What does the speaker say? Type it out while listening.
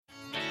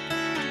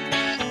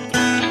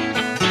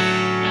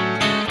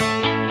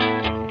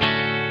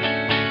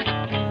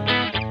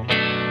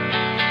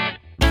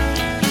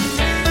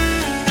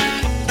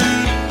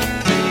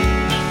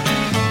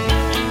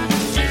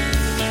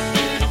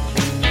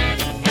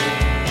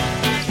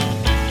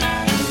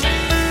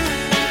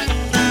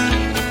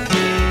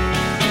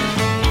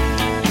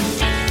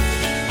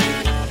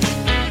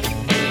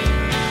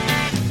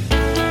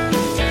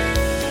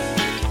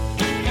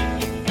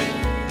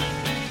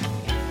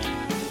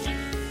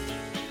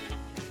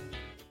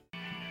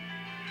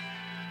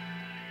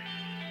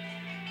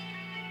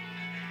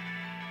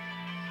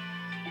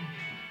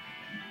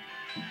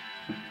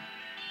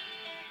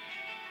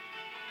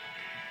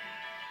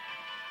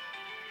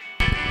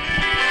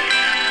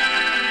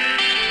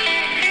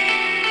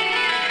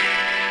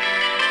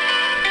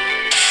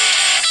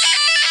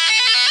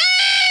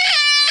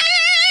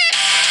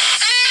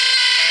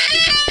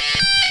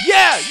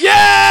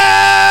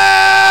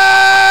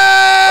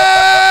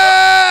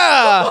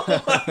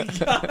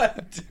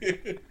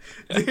Dude,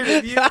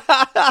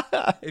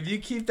 if you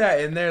keep that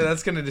in there,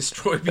 that's gonna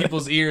destroy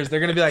people's ears. They're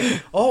gonna be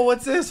like, "Oh,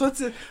 what's this?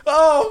 What's it?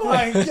 Oh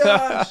my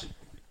gosh!"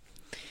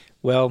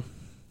 Well,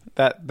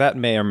 that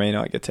may or may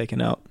not get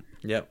taken out.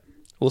 Yep.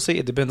 We'll see.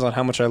 It depends on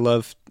how much I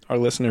love our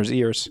listeners'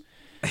 ears.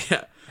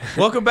 Yeah.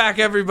 Welcome back,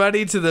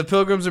 everybody, to the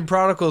Pilgrims and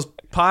Prodigals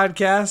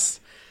podcast.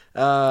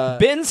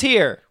 Ben's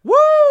here.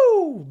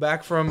 Woo!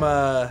 Back from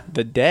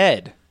The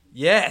dead.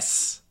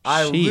 yes.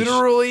 I Sheesh.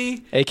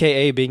 literally,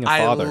 AKA being a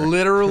father. I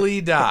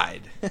literally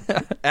died.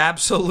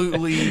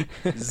 Absolutely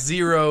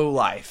zero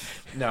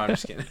life. No, I'm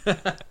just kidding.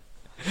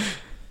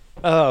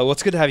 Oh, well,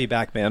 it's good to have you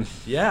back, man.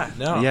 Yeah,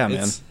 no. Yeah,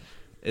 man.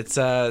 It's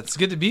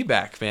good to be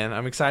back, man.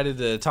 I'm excited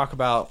to talk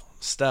about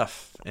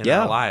stuff in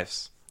Yeah. our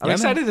lives. I'm Yeah,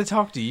 excited to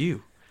talk to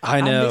you. I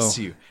know. I miss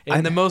you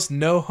in the most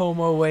no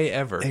homo way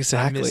ever.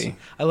 Exactly. I miss you.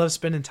 I love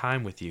spending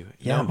time with you.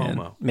 Yeah, no man.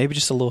 homo. Maybe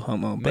just a little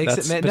homo, but Makes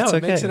that's, it, but it's it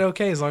okay. makes it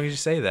okay as long as you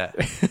say that.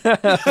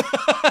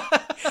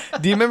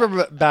 Do you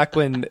remember back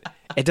when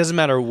it doesn't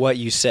matter what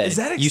you said? Is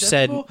that you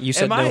acceptable?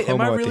 said no homo.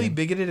 Am I at the really end.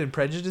 bigoted and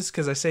prejudiced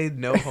because I say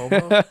no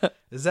homo?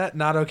 Is that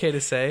not okay to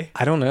say?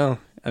 I don't know.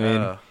 I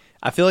mean,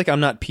 I feel like I'm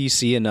not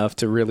PC enough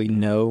to really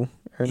know.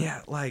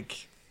 Yeah,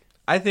 like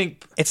I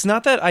think It's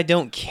not that I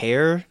don't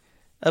care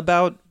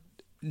about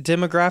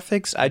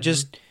demographics. I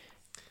just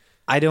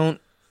I'm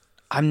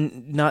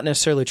not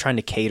necessarily trying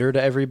to cater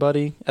to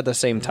everybody at the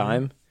same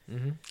time.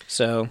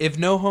 So if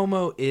no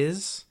homo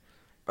is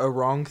a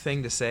wrong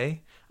thing to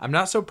say, I'm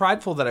not so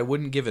prideful that I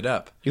wouldn't give it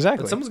up.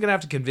 Exactly. But someone's going to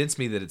have to convince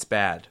me that it's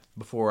bad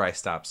before I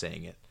stop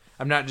saying it.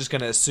 I'm not just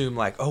going to assume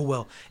like, oh,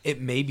 well, it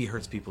maybe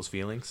hurts people's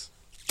feelings.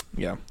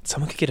 yeah,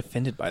 someone could get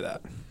offended by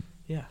that.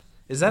 Yeah.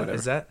 Is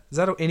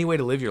that any way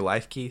to live your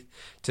life, Keith?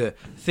 To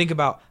think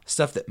about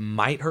stuff that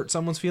might hurt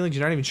someone's feelings?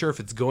 You're not even sure if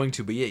it's going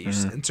to, but yet you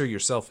censor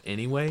yourself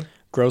anyway?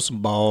 Grow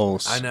some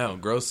balls. I know.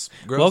 Gross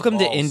Welcome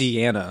balls. to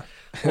Indiana.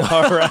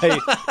 All right.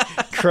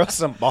 Grow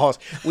some balls.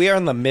 We are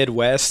in the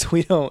Midwest.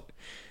 We don't.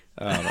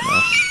 I don't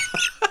know.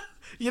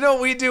 You know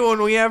what we do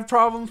when we have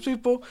problems,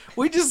 people?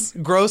 We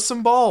just grow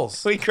some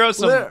balls. We grow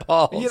some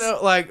balls. You know,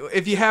 like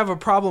if you have a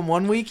problem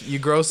one week, you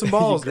grow some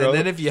balls. grow- And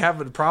then if you have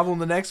a problem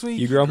the next week,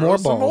 You grow more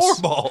some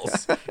balls. more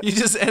balls. You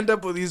just end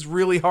up with these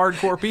really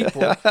hardcore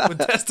people with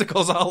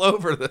testicles all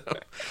over them.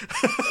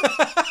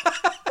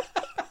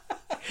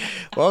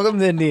 Welcome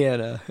to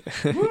Indiana.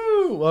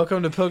 Woo!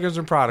 Welcome to Pilgrims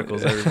and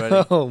Prodigals,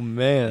 everybody. Oh,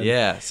 man.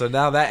 Yeah, so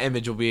now that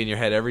image will be in your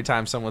head every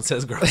time someone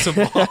says grow some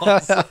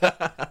balls.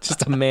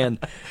 Just a man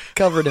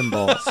covered in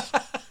balls.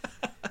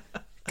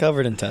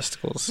 Covered in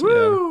testicles. Yeah.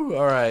 Woo!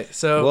 All right,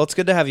 so... Well, it's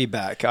good to have you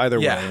back either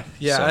way.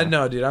 Yeah, so. I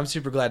know, dude. I'm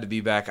super glad to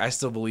be back. I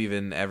still believe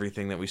in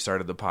everything that we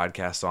started the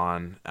podcast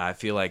on. I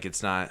feel like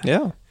it's not...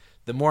 Yeah.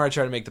 The more I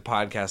try to make the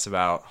podcast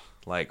about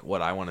like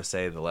what I want to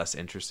say, the less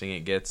interesting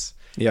it gets.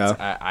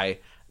 Yeah.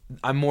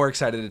 I'm more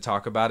excited to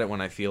talk about it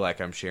when I feel like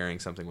I'm sharing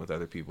something with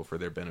other people for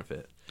their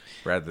benefit,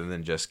 rather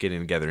than just getting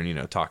together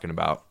and talking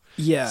about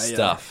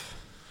stuff.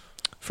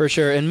 For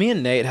sure. And me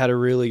and Nate had a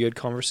really good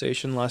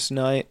conversation last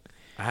night.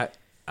 I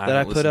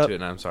I put up- to it,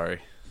 and I'm sorry.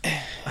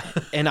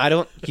 And I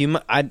don't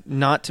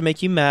not to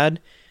make you mad,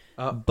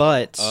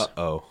 but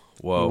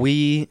Whoa.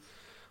 we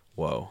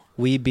Whoa.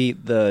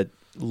 beat the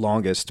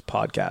longest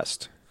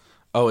podcast.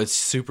 Oh, it's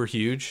super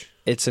huge.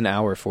 It's an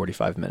hour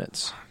 45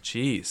 minutes.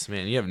 Jeez,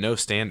 man, you have no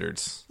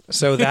standards.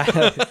 So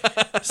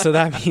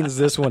that means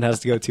this one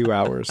has to go 2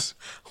 hours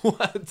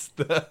What's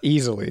the?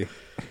 easily.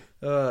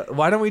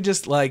 Why don't we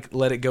just like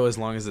let it go as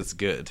long as it's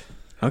good?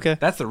 Okay.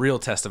 That's the real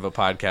test of a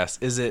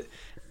podcast.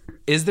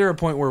 Is there a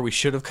point where we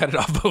should have cut it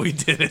off, but we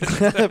didn't?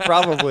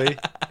 Probably.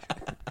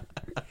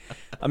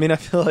 I mean, I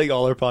feel like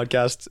all our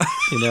podcasts,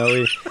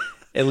 we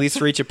at least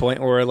reach a point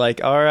where we're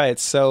like, all right,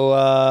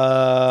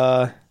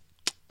 so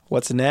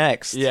what's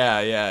next?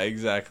 Yeah,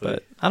 exactly.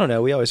 But I don't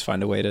know. We always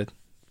find a way to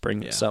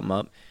bring something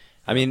up.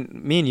 I mean,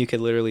 me and you could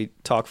literally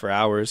talk for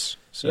hours.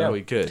 So yeah,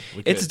 we could.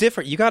 It's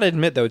different. You got to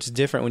admit, though, it's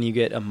different when you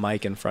get a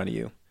mic in front of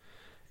you.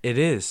 It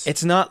is.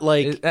 It's not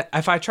like...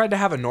 If I tried to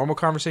have a normal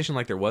conversation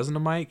like there wasn't a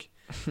mic,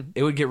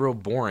 it would get real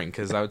boring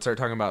because I would start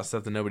talking about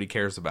stuff that nobody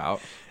cares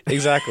about.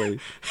 Exactly.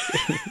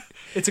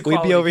 It's a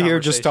We'd be over here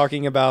conversation. just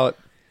talking about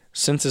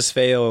Census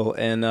Fail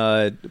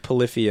and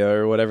Polyphia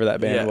or whatever that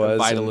band was.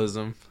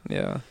 Vitalism.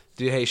 Yeah.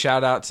 Dude, hey,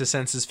 shout out to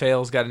Census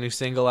Fail's got a new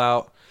single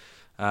out.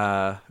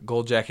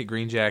 Gold Jacket,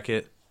 Green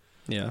Jacket.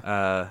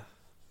 Yeah.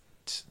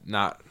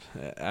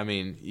 I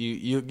mean,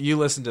 you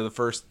listen to the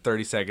first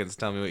 30 seconds.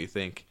 Tell me what you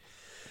think.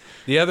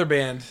 The other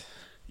band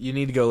you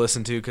need to go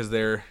listen to because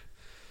they're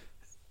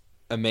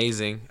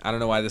amazing. I don't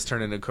know why this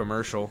turned into a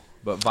commercial,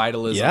 but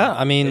Vitalism. Yeah,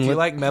 I mean, if you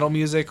like metal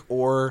music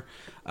or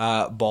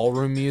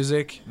ballroom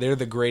music, they're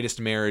the greatest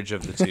marriage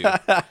of the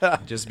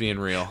two. Just being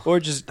real. Or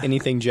just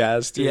anything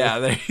jazz, too.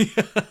 Yeah.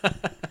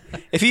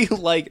 If you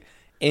like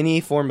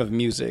any form of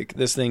music,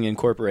 this thing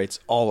incorporates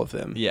all of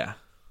them. Yeah.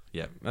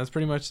 That's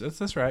pretty much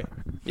that's right.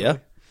 Yeah.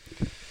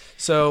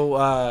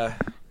 So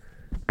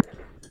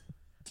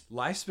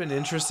life's been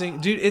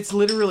interesting, dude.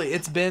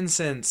 It's been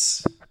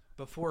since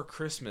Before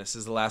Christmas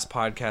is the last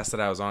podcast that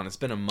I was on. It's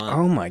been a month.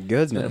 Oh my It's been a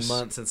goodness.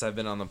 month since I've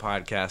been on the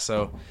podcast.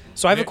 So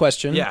So I have a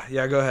question.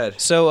 yeah, go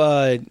ahead.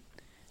 So,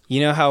 you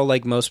know how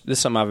like most, this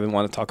is something I've been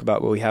wanting to talk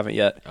about, but we haven't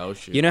yet. Oh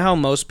shit. You know how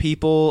most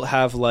people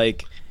have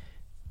like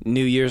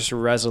New Year's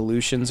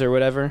resolutions or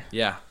whatever?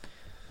 Yeah.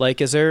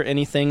 Like, is there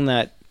anything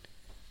that,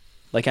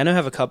 like, I know I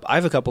have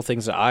a couple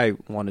things that I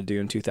want to do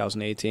in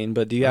 2018,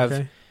 but do you have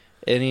Okay.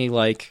 any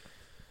like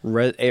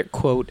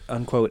quote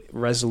unquote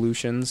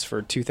resolutions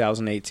for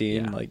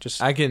 2018? Yeah. Like, just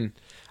I can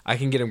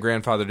get them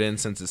grandfathered in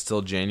since it's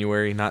still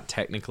January. Not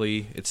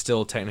technically. It's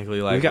still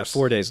technically like we've got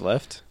 4 days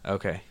left.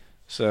 Okay.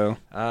 So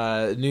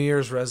New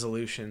Year's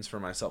resolutions for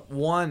myself.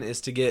 One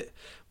is to get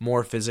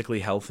more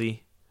physically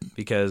healthy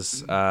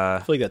because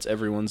I feel like that's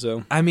everyone's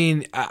though. I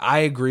mean I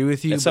agree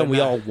with you. It's but something we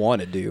all want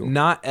to do.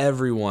 Not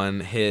everyone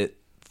hit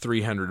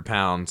 300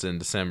 pounds in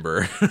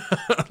December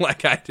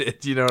like I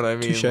did. You know what I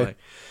mean? Touche. Like,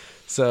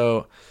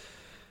 so,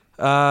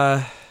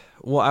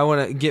 well, I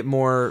want to get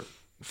more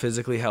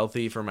physically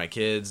healthy for my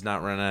kids,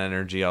 not run out of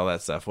energy, all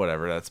that stuff.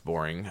 Whatever, that's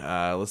boring.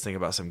 Let's think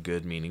about some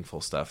good, meaningful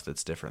stuff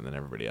that's different than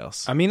everybody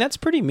else. I mean, that's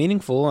pretty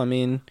meaningful. I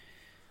mean,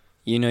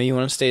 you know, you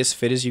want to stay as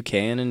fit as you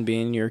can and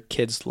be in your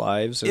kids'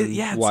 lives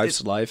and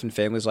wife's life and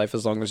family's life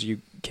as long as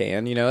you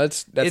can. You know,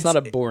 that's not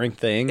a boring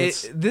thing.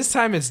 This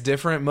time it's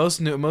different.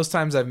 Most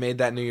times I've made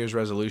that New Year's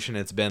resolution.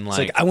 It's been It's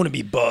like I want to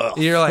be buff.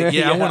 you're like,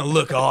 yeah, I Yeah. want to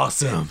look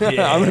awesome.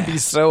 Yeah. I want to be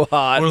so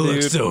hot, I want to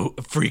dude. look so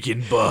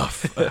freaking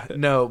buff.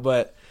 No,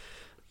 but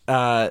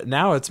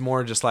now it's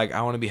more just like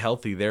I want to be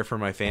healthy there for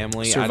my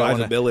family.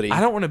 Survivability. I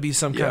don't want to be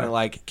some kind Yeah. of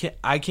like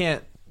I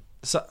can't.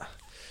 So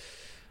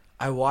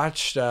I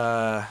watched.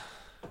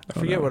 I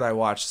forget what I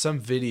watched. Some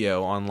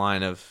video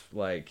online of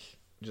like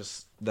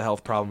just the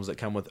health problems that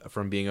come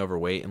from being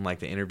overweight, and like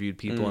they interviewed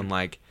people, and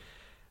like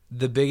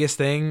the biggest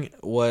thing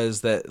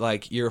was that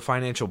like you're a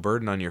financial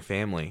burden on your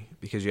family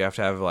because you have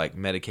to have like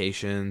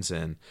medications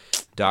and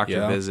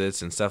doctor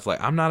visits and stuff. Like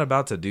I'm not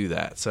about to do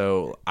that.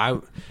 So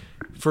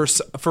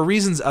for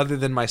reasons other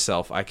than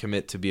myself, I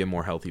commit to be a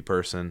more healthy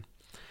person.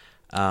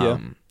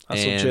 That's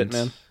legit,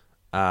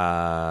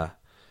 man.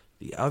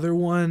 The other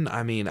one,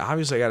 I mean,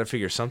 obviously I got to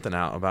figure something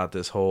out about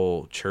this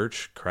whole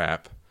church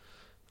crap.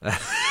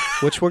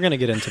 Which we're gonna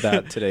get into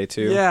that today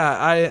too.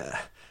 Yeah,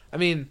 I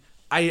mean,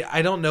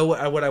 I don't know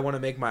what I want to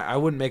make I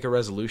wouldn't make a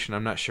resolution.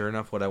 I'm not sure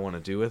enough what I want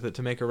to do with it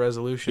to make a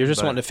resolution. You're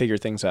just but- wanting to figure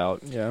things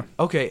out. Yeah.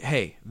 Okay,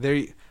 hey,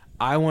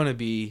 I want to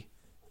be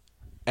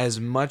as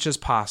much as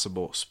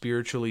possible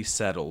spiritually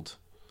settled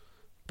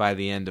by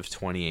the end of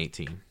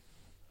 2018.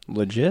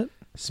 Legit.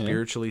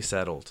 Spiritually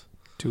settled.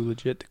 Too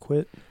legit to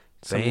quit.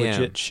 Some Bam.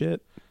 legit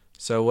shit.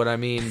 So what I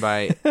mean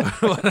by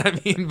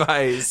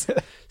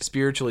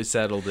spiritually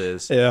settled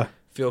is Yeah.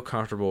 feel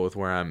comfortable with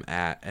where I'm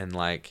at, and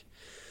like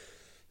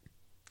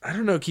I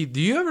don't know, Keith,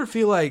 do you ever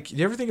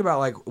think about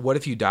like what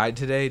if you died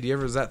today?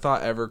 Does that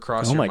thought ever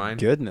cross Oh your my mind?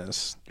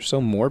 goodness. You're so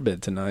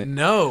morbid tonight.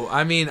 No,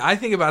 I mean, I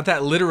think about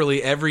that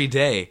literally every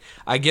day.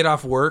 I get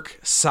off work,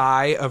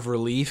 sigh of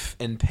relief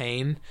and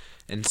pain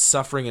and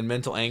suffering and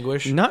mental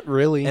anguish. Not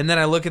really. And then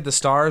I look at the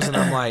stars and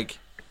I'm like,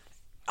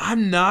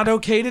 I'm not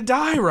okay to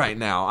die right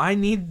now. I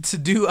need to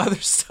do other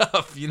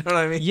stuff. You know what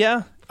I mean?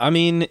 Yeah. I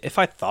mean, if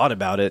I thought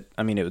about it,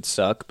 I mean, it would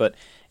suck, but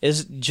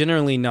it's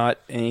generally not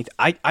anything.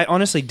 I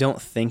honestly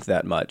don't think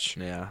that much.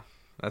 Yeah.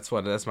 That's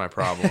my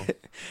problem.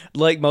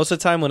 Like, most of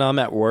the time when I'm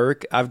at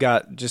work, I've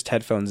got just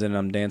headphones in and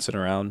I'm dancing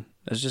around.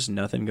 There's just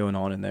nothing going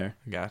on in there.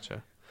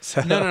 Gotcha.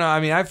 So, No. I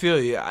mean, I feel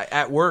you.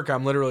 At work,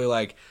 I'm literally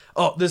like,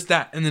 oh, this,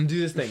 that, and then do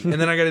this thing.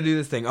 And then I got to do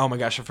this thing. Oh my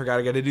gosh, I forgot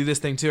I got to do this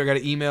thing too. I got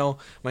to email.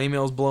 My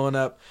email's blowing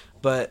up.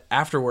 But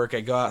after work,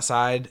 I go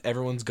outside.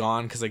 Everyone's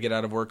gone because I get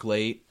out of work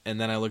late.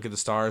 And then I look at the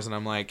stars and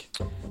I'm like,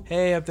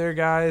 hey, up there,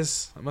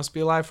 guys. I must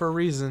be alive for a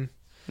reason.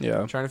 yeah.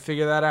 I'm trying to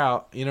figure that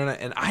out. You know,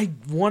 and I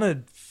want to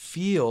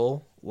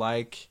feel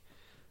like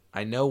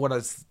I know what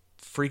is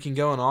freaking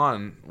going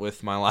on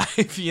with my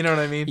life. You know what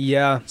I mean?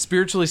 Yeah.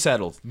 Spiritually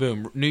settled.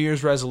 Boom. New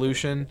Year's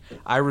resolution.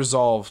 I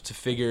resolve to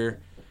figure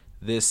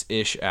this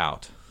ish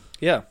out.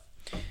 Yeah.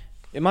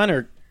 And mine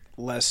are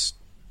less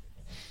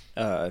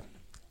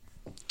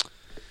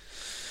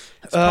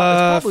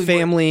probably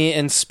family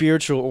and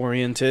spiritual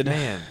oriented.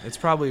 Man, it's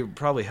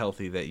probably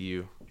healthy that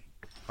you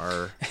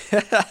are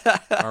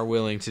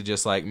willing to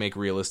just like make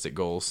realistic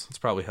goals. It's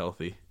probably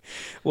healthy.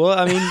 Well,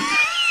 I mean,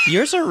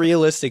 yours are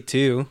realistic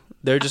too.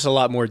 They're just a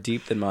lot more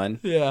deep than mine.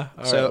 Yeah.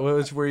 All So-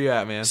 right. Where you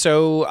at, man?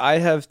 So I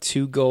have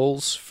 2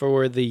 goals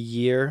for the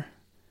year,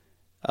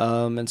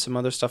 and some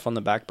other stuff on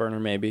the back burner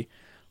maybe.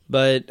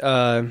 But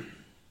I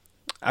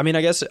mean,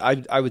 I guess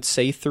I would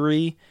say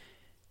 3,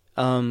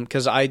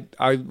 because I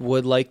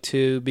would like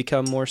to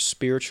become more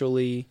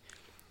spiritually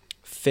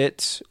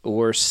fit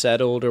or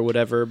settled or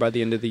whatever by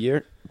the end of the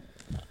year.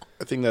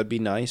 I think that'd be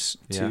nice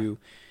to.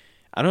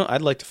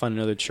 I'd like to find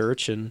another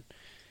church and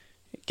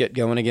get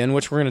going again,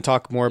 which we're going to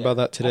talk more about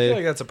that I today. feel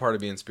like that's a part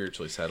of being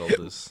spiritually settled.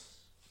 Is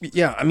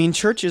Yeah, I mean,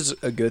 church is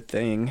a good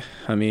thing.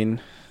 I mean,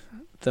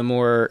 the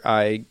more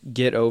I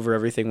get over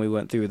everything we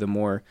went through, the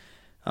more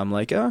I'm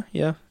like, oh,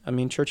 yeah, I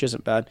mean, church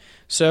isn't bad.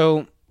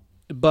 So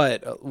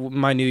But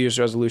my New Year's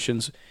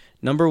resolutions,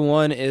 number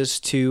 1 is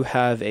to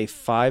have a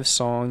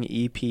 5-song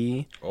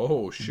EP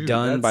Oh shoot!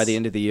 done by the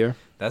end of the year.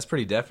 That's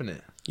pretty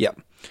definite. Yep.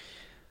 Can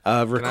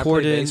I play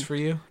Recorded. bass for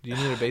you? Do you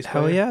need a bass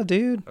player? Hell yeah,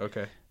 dude.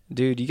 Okay.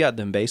 Dude, you got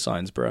them bass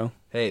lines, bro.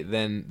 Hey,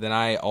 then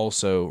I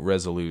also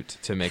resolute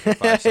to make a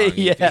 5-song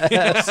EP.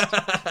 Yes.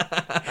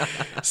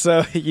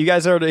 So you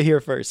guys heard it here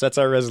first. That's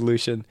our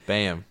resolution.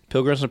 Bam.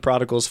 Pilgrims and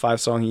Prodigals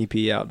 5-song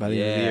EP out by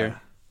the end of the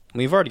year.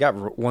 We've already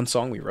got one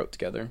song we wrote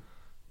together.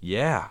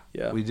 Yeah.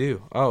 Yeah. We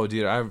do. Oh,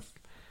 dude, I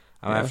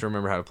have to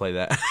remember how to play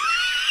that.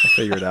 I'll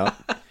figure it out.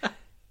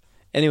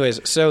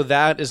 Anyways, so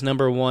that is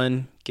number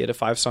 1. Get a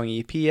 5-song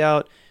EP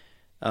out.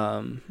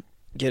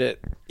 Get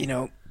it,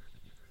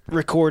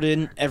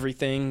 recorded,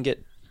 everything.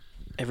 Get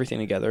everything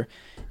together,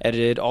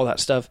 edited, all that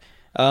stuff.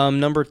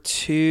 Number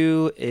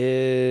 2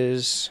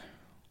 is...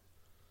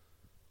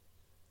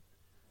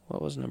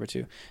 What was number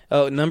 2?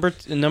 Oh, number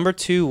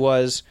 2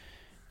 was...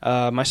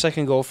 my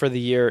second goal for the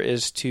year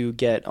is to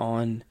get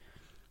on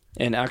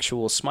an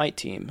actual Smite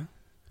team.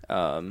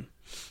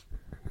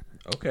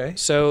 Okay.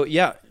 So,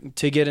 yeah,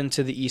 to get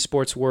into the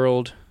esports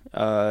world,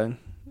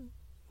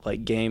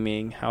 like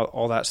gaming,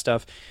 all that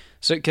stuff.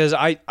 So, because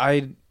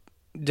I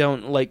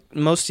don't, like,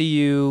 most of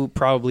you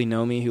probably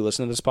know me who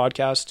listen to this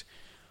podcast,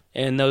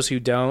 and those who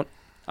don't,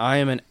 I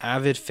am an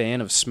avid fan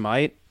of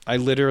Smite. I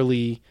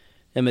literally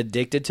am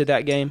addicted to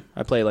that game.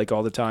 I play, like,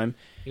 all the time.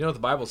 You know what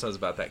the Bible says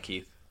about that,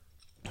 Keith?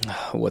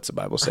 What's the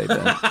Bible say,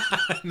 Ben?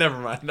 Never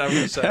mind. I'm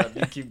going to shut up.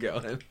 You keep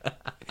going.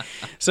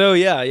 So,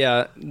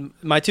 yeah.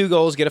 My 2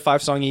 goals, get a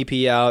 5-song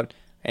EP out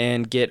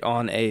and get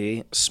on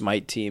a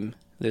Smite team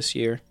this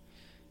year.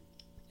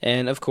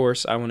 And, of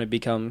course, I want to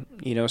become,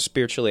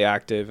 spiritually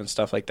active and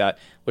stuff like that,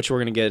 which we're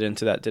going to get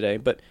into that today.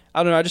 But,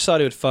 I don't know, I just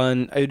thought it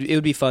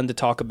would be fun to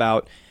talk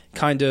about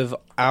kind of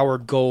our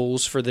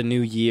goals for the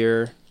new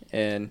year.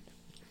 And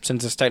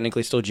since it's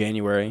technically still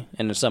January,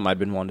 and it's something I've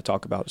been wanting to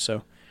talk about,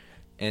 so.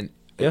 And,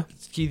 yeah.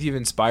 Keith, you've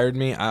inspired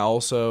me. I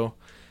also,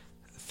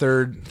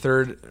 third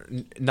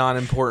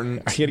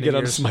non-important. Are you going to get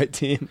on a Smite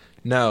team?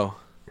 No.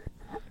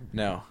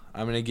 I'm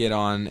going to get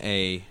on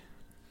a...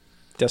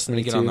 Destiny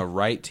I'm 2. gonna get on the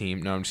right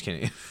team. No, I'm just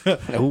kidding.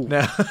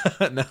 No.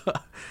 No.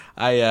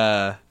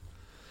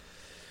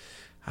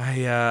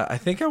 I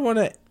think I'm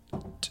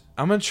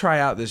gonna try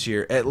out this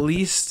year. At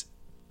least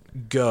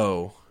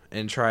go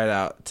and try it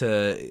out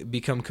to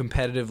become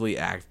competitively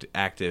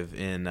active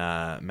in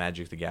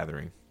Magic the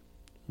Gathering.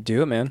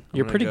 Do it, man.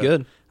 You're pretty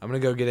good. I'm gonna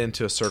go get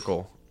into a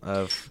circle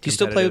of. Do you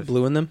still play with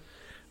blue in them?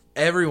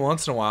 Every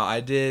once in a while.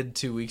 I did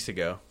 2 weeks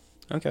ago.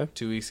 Okay.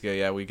 2 weeks ago,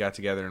 yeah, we got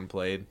together and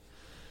played.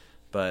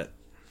 But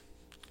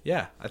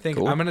yeah, I think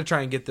cool. I'm gonna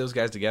try and get those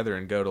guys together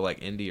and go to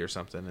like Indy or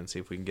something and see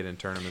if we can get in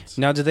tournaments.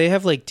 Now, do they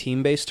have like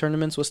team-based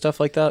tournaments with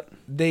stuff like that?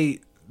 They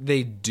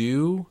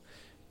do,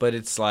 but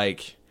it's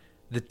like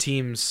the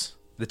teams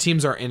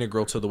are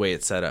integral to the way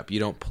it's set up. You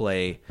don't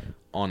play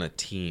on a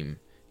team.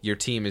 Your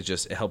team is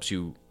just, it helps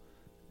you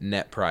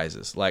net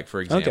prizes. Like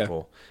for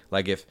example,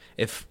 like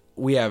if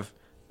we have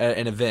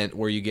an event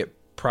where you get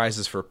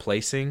prizes for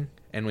placing,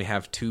 and we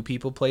have 2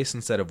 people place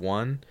instead of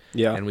 1,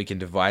 yeah, and we can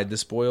divide the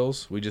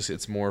spoils.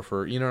 It's more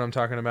for, you know what I'm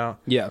talking about?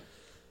 Yeah.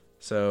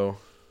 So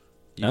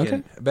you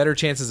get better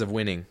chances of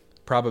winning.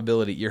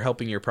 Probability, you're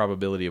helping your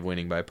probability of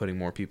winning by putting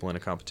more people in a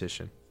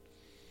competition.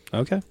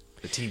 Okay.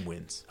 The team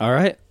wins. All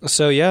right.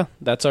 So yeah,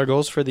 that's our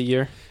goals for the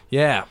year.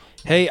 Yeah.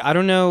 Hey, I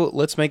don't know.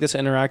 Let's make this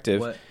interactive.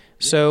 What?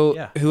 So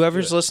Yeah,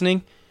 whoever's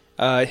listening,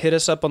 hit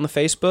us up on the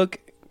Facebook.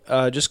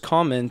 Just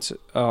comment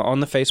on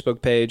the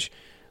Facebook page.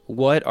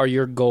 What are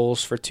your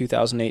goals for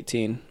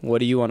 2018? What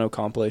do you want to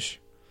accomplish?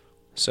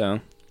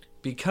 So,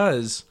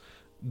 because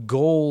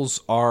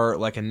goals are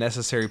like a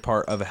necessary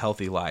part of a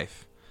healthy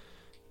life.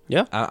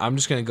 Yeah. I'm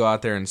just going to go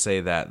out there and say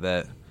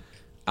that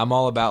I'm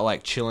all about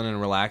like chilling and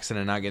relaxing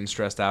and not getting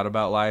stressed out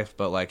about life.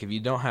 But like, if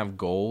you don't have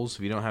goals,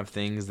 if you don't have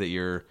things that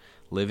you're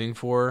living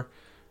for,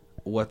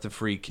 what the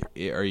freak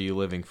are you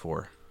living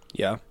for?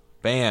 Yeah.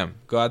 Bam.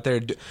 Go out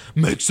there,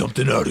 make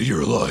something out of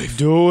your life.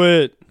 Do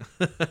it.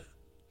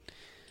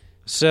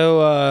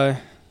 So,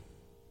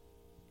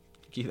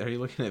 Keith, are you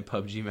looking at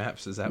PUBG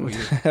maps? Is that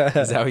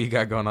what you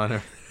got going on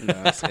there?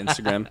 No, it's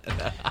Instagram.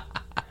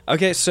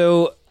 Okay,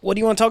 so what do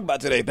you want to talk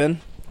about today,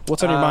 Ben?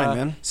 What's on your mind,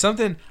 man?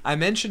 Something I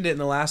mentioned it in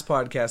the last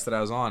podcast that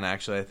I was on.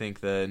 Actually, I think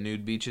the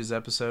nude beaches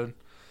episode.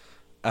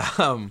 All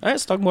right,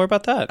 let's talk more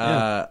about that.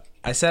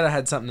 I said I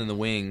had something in the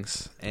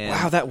wings. And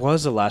wow, that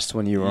was the last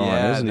one you were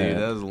on, isn't it?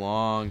 That was a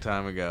long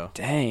time ago.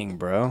 Dang,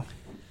 bro.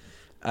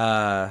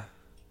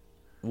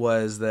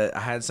 Was that I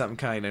had something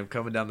kind of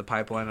coming down the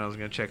pipeline and I was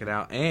going to check it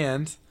out.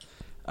 And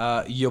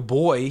your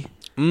boy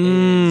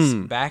is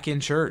back in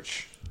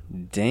church.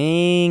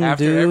 Dang,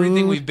 After dude.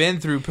 everything we've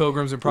been through,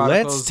 Pilgrims and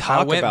Prodigals, Let's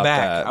talk about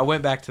that. I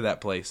went back to that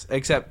place,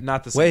 except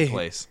not the same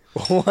place.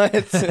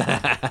 What?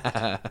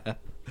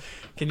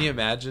 Can you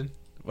imagine?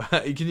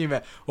 Can you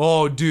imagine?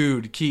 Oh,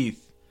 dude,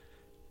 Keith.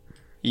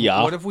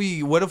 Yeah. What if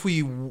we?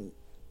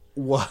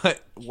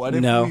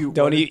 No,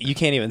 you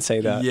can't even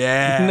say that.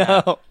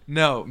 Yeah. No.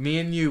 No, me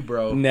and you,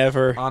 bro.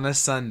 Never. On a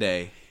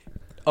Sunday,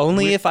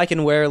 Only if I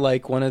can wear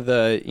like one of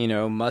the,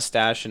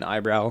 mustache and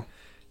eyebrow.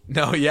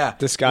 No, yeah.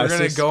 Disguises. We're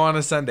going to go on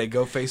a Sunday,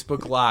 go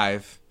Facebook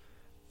Live,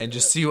 and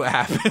just see what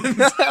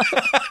happens.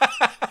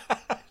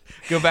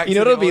 Go back to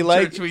it'll the be old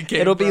like church we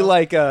came it'll be from.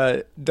 like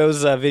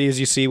those videos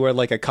you see where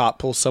like a cop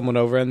pulls someone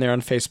over and they're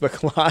on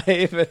Facebook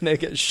Live and they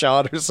get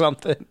shot or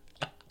something.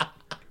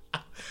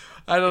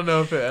 I don't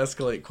know if it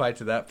escalate quite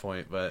to that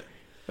point, but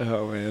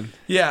Oh man.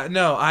 yeah,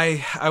 no,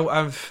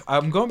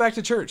 I'm going back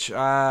to church.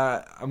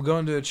 I'm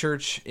going to a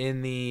church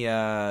in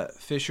the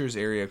Fishers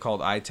area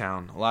called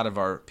I-Town. A lot of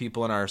our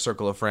people in our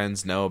circle of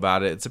friends know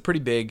about it. It's a pretty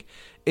big.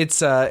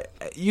 It's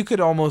you could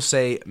almost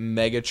say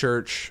mega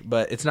church,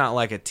 but it's not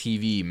like a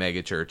TV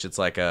mega church. It's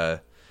like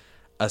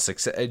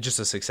just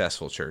a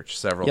successful church,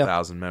 several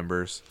thousand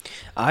members.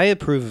 I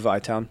approve of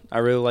I-Town. I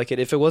really like it.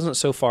 If it wasn't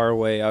so far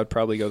away, I would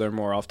probably go there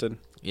more often.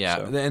 Yeah,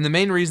 So. and the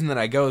main reason that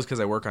I go is because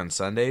I work on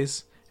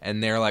Sundays,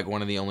 and they're like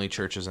one of the only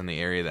churches in the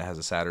area that has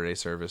a Saturday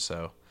service.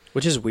 So,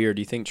 Which is weird.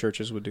 You think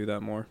churches would do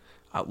that more?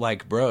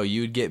 like, bro,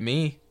 you'd get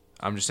me.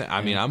 I'm just saying.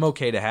 I mean, I'm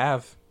okay to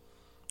have.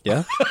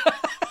 Yeah.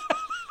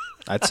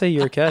 I'd say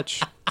you're a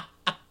catch.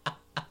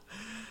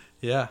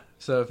 Yeah.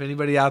 So if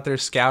anybody out there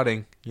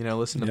scouting,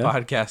 listen to Yeah.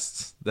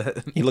 podcasts.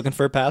 That You looking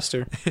for a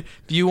pastor? if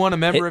you want a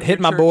member of Hit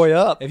your my church- boy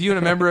up. If you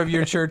want a member of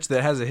your church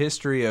that has a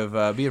history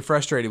of being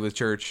frustrated with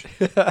church,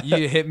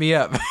 you hit me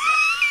up.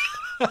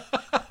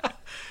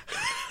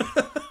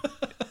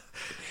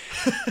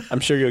 I'm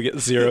sure you'll get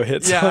 0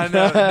 hits. Yeah, I on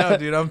know. that. No,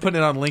 dude, I'm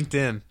putting it on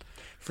LinkedIn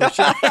for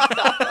sure.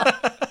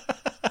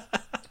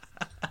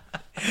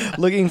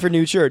 Looking for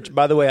new church.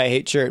 By the way, I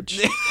hate church.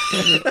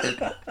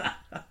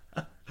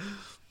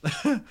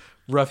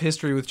 Rough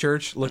history with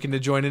church, looking to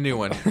join a new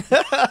one.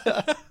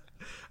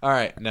 All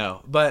right,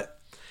 no, but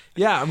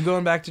yeah, I'm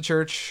going back to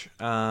church.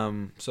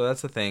 So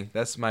that's the thing.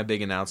 That's my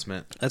big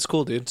announcement. That's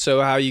cool, dude. So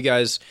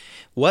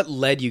what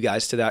led you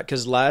guys to that?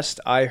 Because last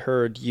I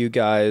heard you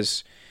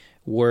guys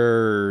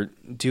were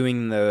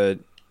doing the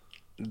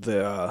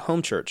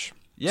home church.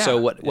 Yeah. So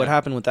what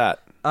happened with that?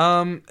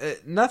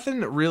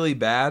 Nothing really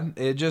bad.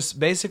 It just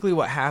basically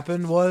what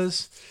happened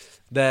was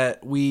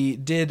that we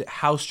did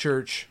house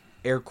church,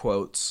 air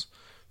quotes,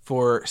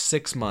 for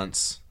 6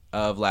 months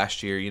of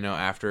last year.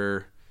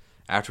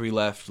 After we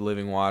left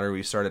Living Water,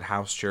 we started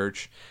house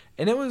church,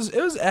 and it was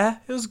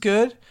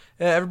good.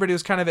 Everybody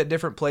was kind of at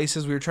different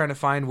places. We were trying to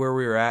find where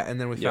we were at, and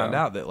then we found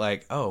out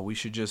that we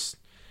should just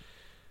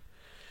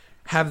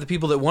have the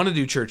people that want to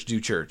do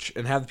church,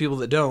 and have the people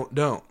that don't.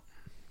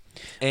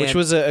 And Which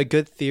was a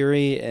good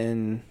theory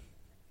in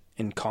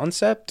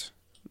concept.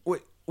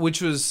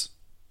 which was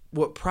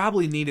what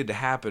probably needed to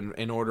happen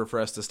in order for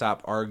us to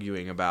stop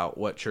arguing about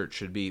what church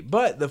should be.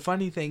 But the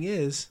funny thing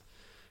is,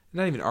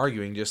 not even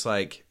arguing, just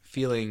like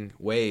feeling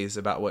ways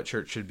about what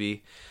church should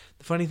be.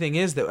 The funny thing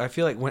is that I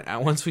feel like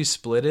once we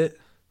split it,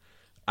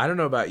 I don't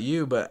know about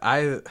you, but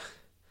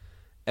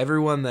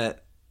everyone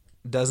that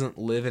doesn't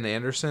live in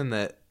Anderson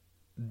that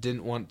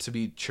didn't want to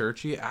be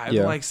churchy,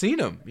 I've seen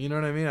them. You know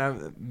what I mean?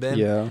 I've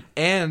been,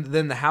 and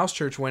then the house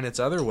church went its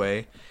other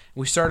way.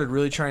 We started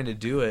really trying to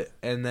do it,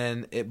 and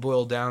then it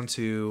boiled down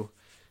to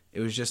it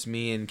was just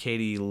me and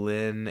Katie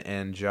Lynn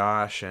and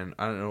Josh, and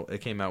I don't know,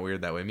 it came out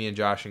weird that way. Me and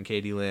Josh and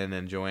Katie Lynn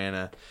and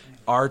Joanna,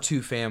 our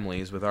two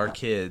families with our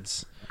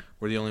kids,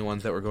 were the only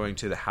ones that were going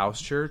to the house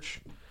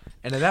church.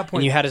 And at that point,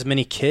 And you had as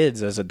many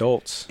kids as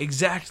adults.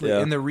 exactly.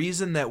 Yeah. And the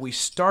reason that we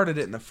started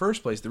it in the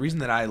first place, the reason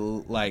that I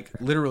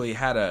literally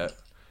had a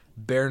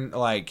bare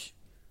nitty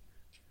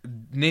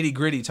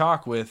gritty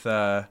talk with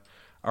our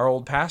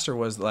old pastor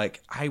was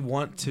I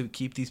want to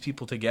keep these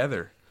people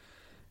together.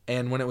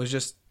 And when it was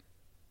just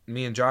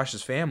me and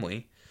Josh's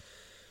family,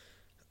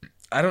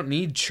 I don't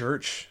need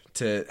church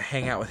to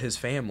hang out with his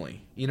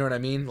family. You know what I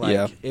mean?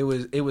 It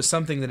was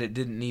something that it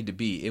didn't need to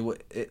be.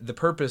 The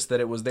purpose that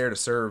it was there to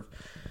serve,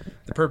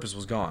 the purpose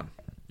was gone.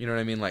 You know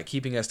what I mean?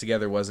 Keeping us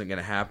together wasn't going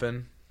to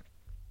happen.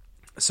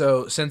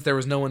 So since there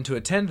was no one to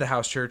attend the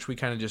house church, we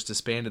kind of just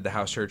disbanded the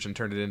house church and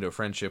turned it into a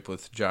friendship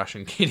with Josh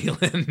and Katie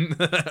Lynn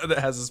that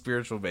has a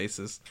spiritual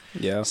basis.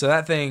 Yeah. So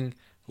that thing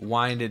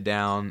winded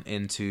down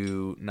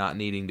into not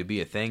needing to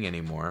be a thing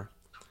anymore.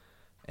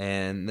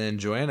 And then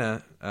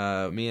Joanna,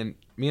 me and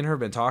her have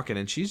been talking,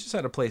 and she's just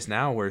at a place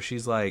now where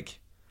she's like,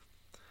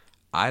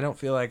 I don't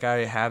feel like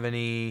I have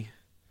any,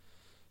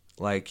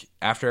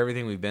 after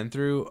everything we've been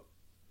through,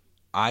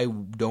 I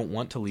don't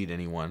want to lead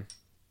anyone.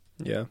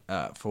 Yeah.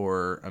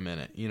 For a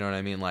minute. You know what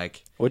I mean?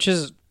 Which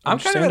is I'm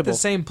kind of at the understandable.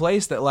 same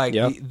place that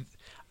Yeah.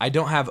 I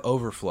don't have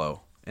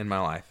overflow in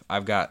my life.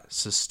 I've got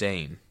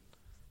sustain.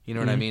 You know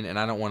what I mean? And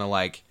I don't want to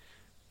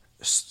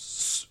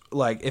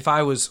if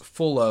I was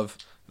full of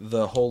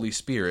the Holy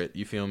Spirit,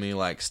 you feel me?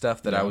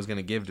 Stuff that I was going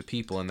to give to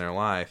people in their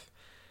life,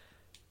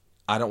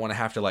 I don't want to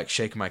have to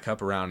shake my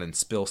cup around and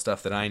spill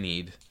stuff that I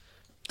need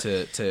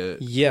to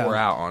pour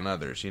out on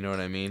others. You know what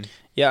I mean?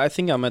 Yeah, I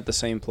think I'm at the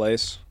same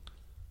place.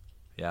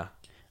 Yeah.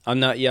 I'm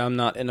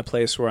not in a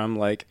place where I'm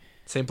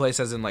Same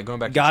place as in going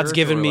back to God's church,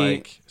 given or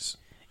me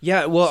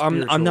yeah, well, I'm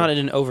spiritual- not in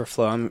an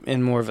overflow. I'm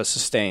in more of a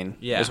sustain.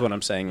 Yeah. Is what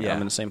I'm saying. Yeah. I'm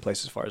in the same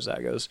place as far as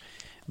that goes.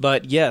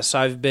 But yes,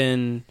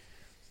 I'm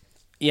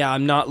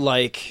not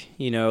like,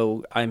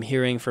 I'm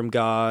hearing from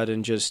God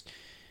and just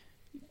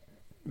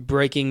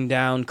breaking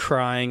down,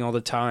 crying all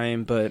the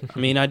time. But I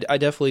mean, I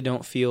definitely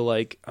don't feel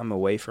like I'm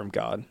away from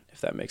God,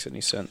 if that makes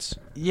any sense.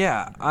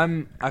 Yeah,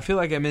 I feel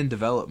like I'm in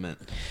development,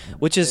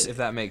 Which is, if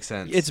that makes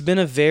sense. it's been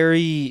a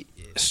very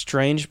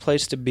strange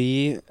place to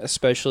be,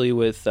 especially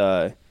with,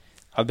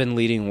 I've been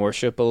leading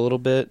worship a little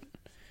bit.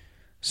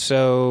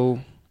 So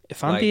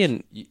if I'm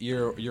being...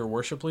 You're a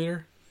worship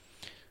leader?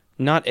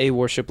 Not a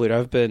worship leader.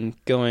 I've been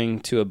going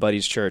to a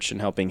buddy's church and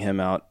helping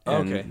him out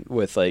and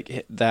with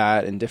like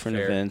that and different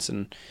events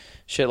and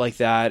shit like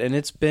that. And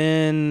it's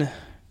been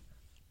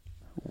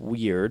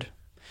weird.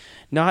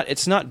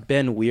 It's not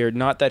been weird.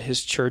 Not that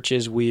his church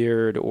is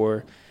weird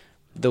or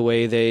the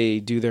way they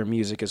do their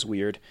music is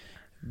weird,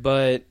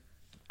 but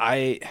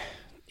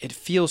it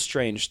feels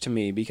strange to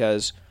me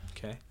because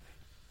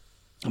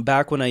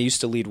back when I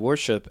used to lead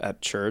worship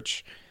at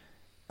church,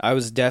 I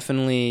was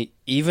definitely,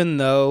 even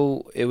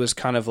though it was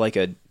kind of like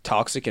a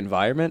toxic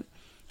environment,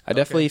 I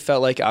definitely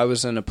felt like I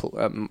was in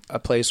a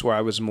place where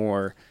I was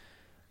more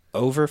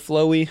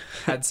overflowy.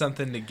 Had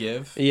something to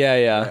give.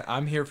 Yeah.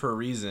 I'm here for a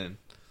reason.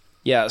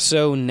 Yeah,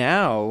 so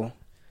now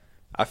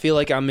I feel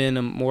like I'm in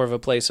more of a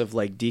place of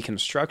like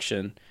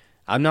deconstruction.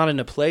 I'm not in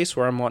a place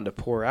where I'm wanting to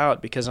pour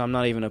out because I'm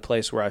not even a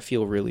place where I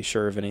feel really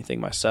sure of anything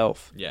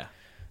myself. Yeah.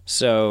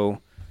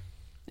 So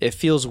it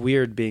feels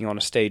weird being on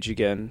a stage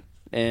again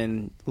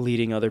and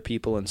leading other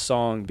people in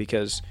song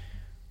because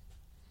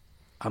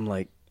I'm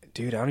like,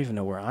 dude, I don't even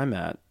know where I'm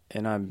at.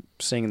 And I'm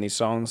singing these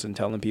songs and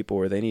telling people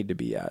where they need to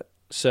be at.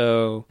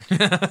 So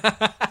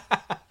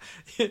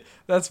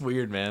that's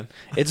weird, man.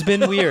 It's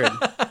been weird.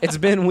 It's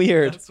been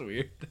weird. That's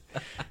weird.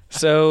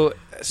 So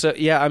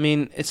yeah, I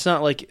mean, it's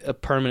not like a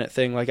permanent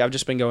thing. Like I've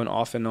just been going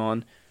off and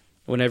on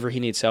whenever he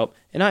needs help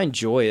and I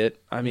enjoy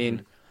it. I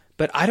mean,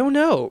 but I don't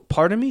know.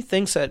 Part of me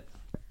thinks that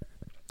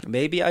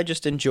maybe I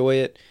just enjoy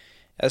it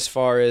as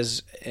far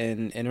as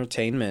an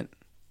entertainment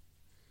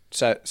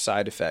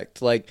side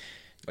effect. Like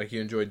you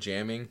enjoy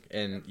jamming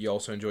and you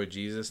also enjoy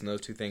Jesus, and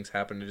those two things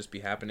happen to just be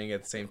happening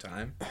at the same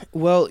time?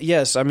 Well,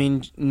 yes. I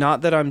mean,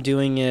 not that I'm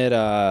doing it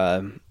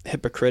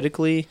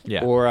hypocritically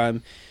or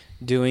I'm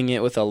doing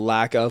it with a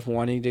lack of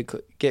wanting to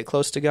get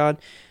close to God,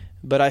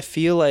 but I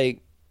feel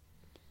like,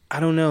 I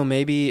don't know,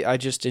 maybe I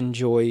just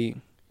enjoy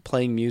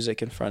playing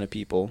music in front of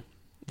people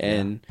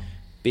and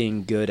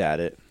being good at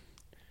it.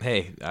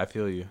 Hey, I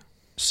feel you.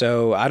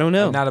 So I don't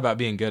know. And not about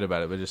being good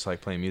about it, but just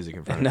like playing music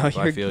in front of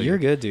people. No, you're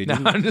good, dude. No,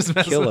 I'm just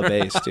kill a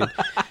bass, dude.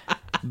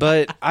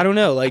 But I don't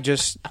know, like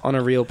just on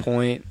a real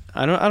point,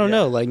 I don't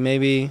know, like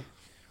maybe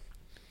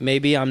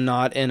I'm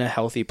not in a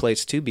healthy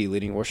place to be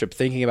leading worship.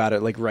 Thinking about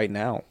it like right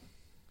now,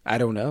 I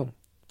don't know.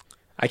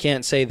 I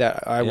can't say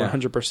that I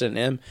 100%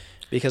 am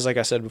because, like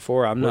I said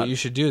before, I'm not. What you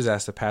should do is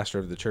ask the pastor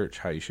of the church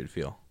how you should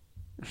feel.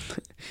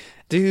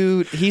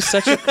 Dude, he's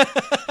such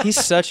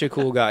a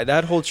cool guy.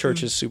 That whole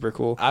church is super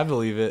cool. I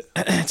believe it.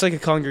 It's like a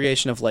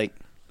congregation of like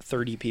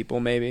 30 people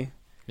maybe.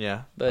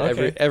 Yeah. But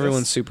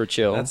everyone's super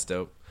chill. That's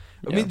dope.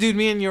 Yeah. I mean, dude,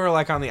 me and you are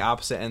like on the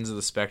opposite ends of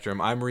the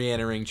spectrum. I'm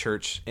re-entering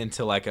church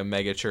into like a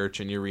mega church,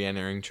 and you're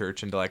re-entering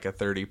church into like a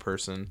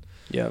 30-person.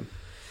 Yeah.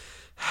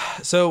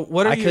 So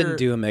what are I couldn't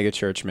do a mega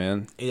church,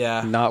 man.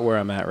 Yeah. Not where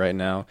I'm at right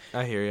now.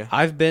 I hear you.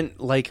 I've been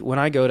like, when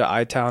I go to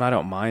iTown, I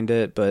don't mind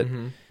it, but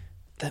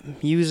the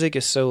music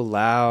is so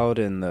loud,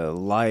 and the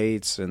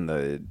lights and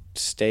the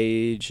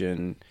stage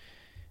and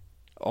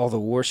all the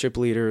worship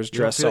leaders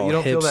dress all hipster. You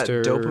don't feel that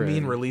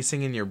dopamine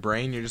releasing in your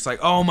brain? You're just like,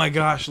 oh my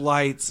gosh,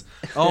 lights.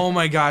 Oh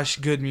my gosh,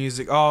 good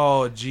music.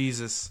 Oh,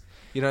 Jesus.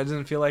 You know, it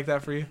doesn't feel like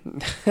that for you?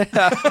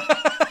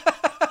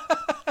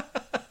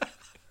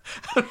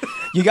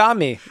 You got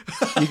me.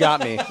 You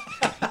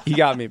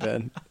got me,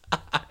 Ben.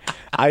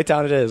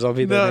 iTown it is. I'll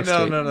be there next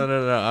week.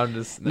 No. I'm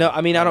just... No, I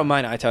mean, I don't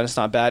mind iTown. It's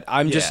not bad.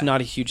 I'm just not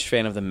a huge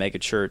fan of the mega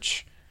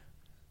church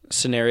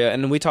scenario.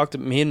 And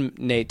me and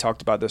Nate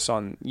talked about this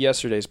on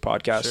yesterday's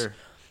podcast. Sure.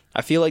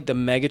 I feel like the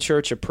mega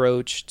church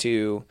approach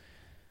to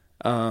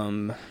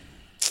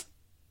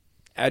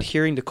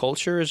adhering to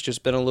culture has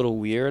just been a little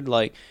weird.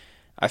 Like,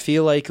 I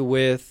feel like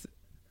with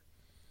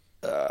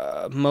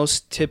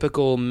most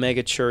typical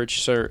mega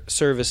church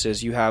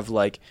services, you have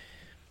like,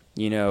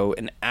 you know,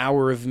 an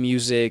hour of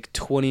music,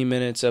 20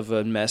 minutes of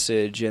a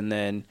message, and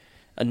then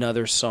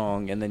another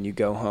song, and then you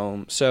go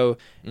home. So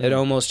it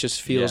almost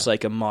just feels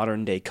like a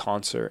modern day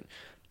concert.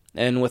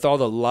 And with all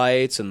the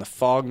lights and the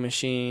fog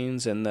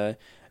machines and the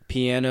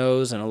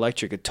pianos and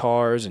electric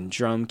guitars and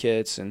drum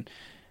kits and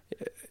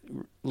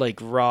like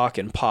rock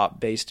and pop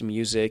based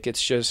music,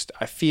 it's just,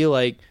 I feel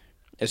like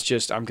it's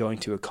just, I'm going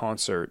to a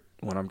concert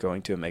when I'm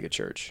going to a mega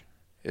church.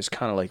 It's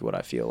kind of like what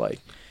I feel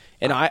like.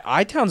 And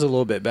iTown's a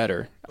little bit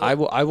better. I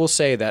will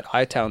say that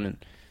iTown,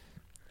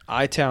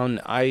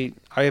 I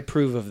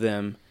approve of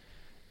them,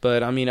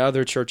 but I mean,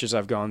 other churches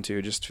I've gone to,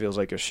 it just feels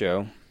like a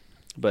show.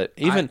 But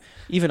even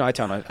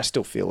iTown, I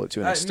still feel it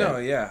to an extent. No,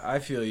 yeah, I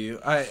feel you.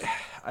 I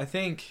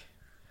think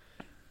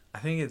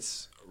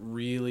it's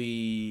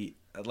really,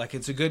 like,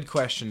 it's a good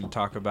question to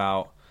talk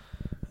about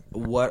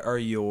what are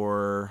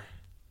your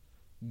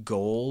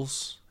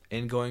goals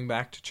in going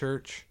back to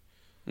church?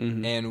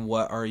 Mm-hmm. And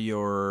what are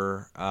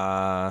your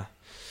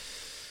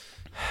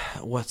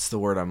what's the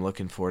word I'm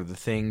looking for? The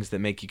things that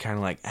make you kind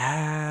of like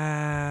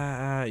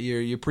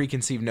your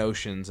preconceived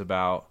notions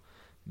about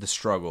the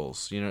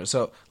struggles,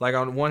 So like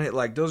on one hit,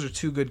 like those are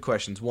two good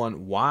questions.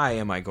 One, why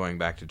am I going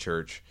back to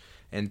church?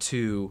 And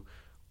two,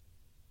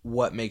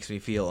 what makes me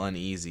feel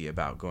uneasy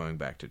about going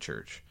back to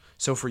church?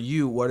 So for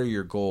you, what are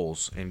your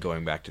goals in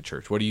going back to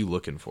church? What are you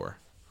looking for?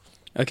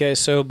 Okay,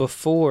 so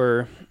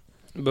before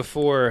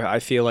I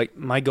feel like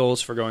my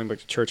goals for going back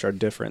to church are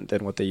different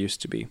than what they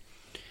used to be.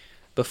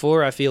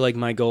 Before, I feel like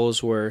my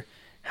goals were,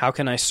 how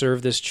can I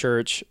serve this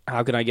church?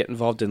 How can I get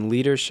involved in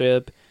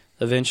leadership?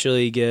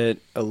 Eventually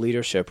get a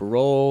leadership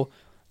role,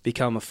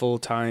 become a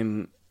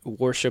full-time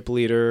worship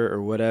leader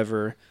or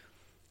whatever.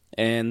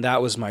 And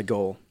that was my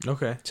goal.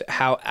 Okay.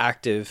 How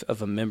active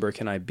of a member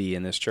can I be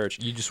in this church?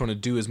 You just want to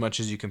do as much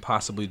as you can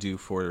possibly do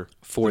for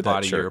the that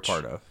body church you're a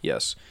part of.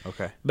 Yes.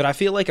 Okay. But I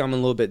feel like I'm a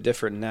little bit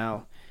different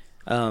now.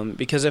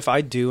 Because if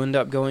I do end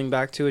up going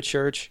back to a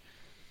church,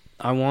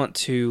 I want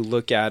to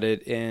look at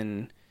it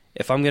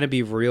if I'm going to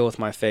be real with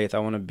my faith, I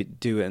want to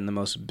do it in the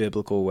most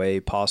biblical way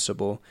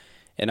possible.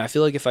 And I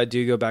feel like if I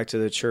do go back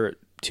to a church,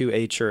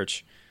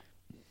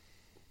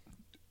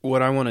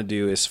 what I want to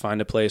do is find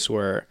a place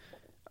where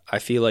I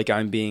feel like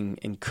I'm being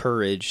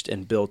encouraged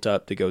and built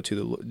up to go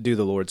to do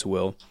the Lord's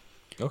will.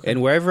 Okay.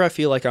 And wherever I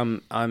feel like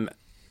I'm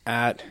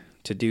at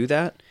to do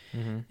that,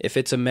 mm-hmm. If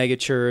it's a mega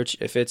church,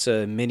 if it's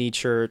a mini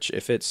church,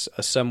 if it's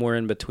a somewhere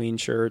in between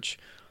church,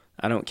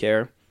 I don't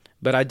care.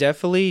 But I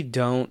definitely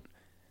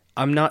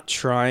I'm not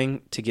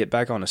trying to get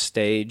back on a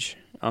stage.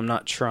 I'm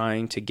not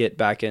trying to get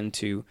back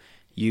into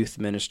youth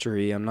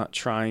ministry. I'm not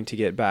trying to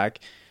get back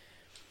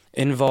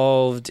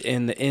involved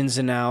in the ins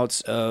and outs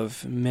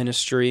of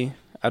ministry.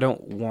 I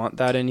don't want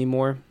that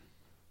anymore.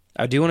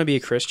 I do want to be a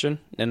Christian,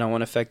 and I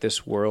want to affect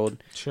this world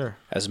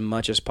as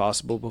much as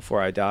possible before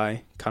I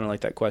die. Kind of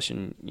like that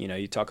question,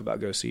 you talk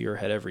about go see your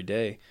head every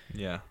day.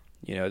 Yeah.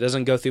 It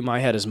doesn't go through my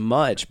head as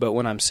much, but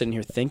when I'm sitting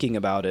here thinking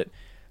about it,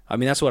 I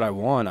mean, that's what I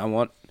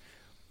want.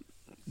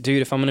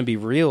 Dude, if I'm going to be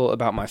real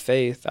about my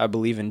faith, I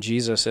believe in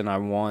Jesus, and I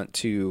want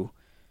to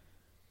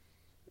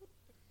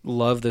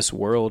love this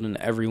world and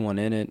everyone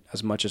in it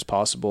as much as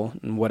possible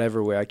in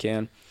whatever way I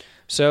can.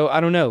 So I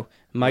don't know.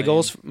 My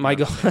goals my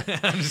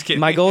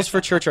goals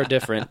for church are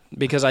different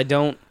because I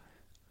don't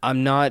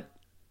want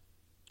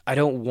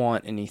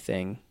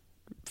anything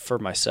for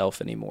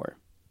myself anymore.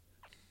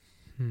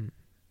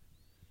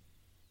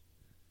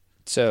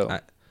 So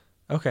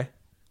okay.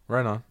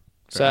 Right on.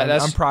 So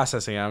I'm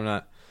processing. I'm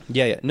not.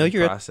 Yeah. No,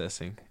 you're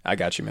processing. I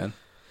got you, man.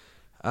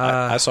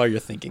 I saw your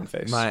thinking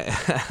face.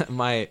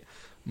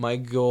 My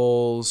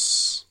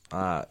goals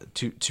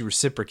to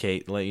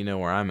reciprocate, let you know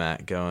where I'm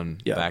at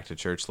going back to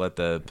church. Let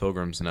the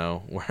pilgrims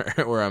know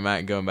where I'm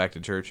at going back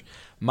to church.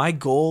 My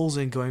goals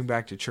in going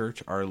back to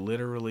church are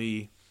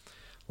literally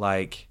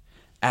like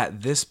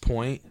at this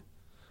point,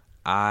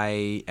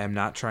 I am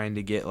not trying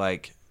to get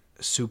like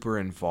super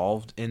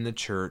involved in the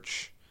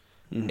church,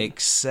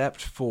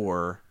 except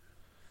for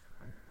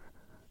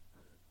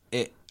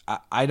it.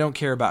 I don't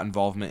care about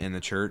involvement in the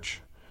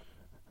church,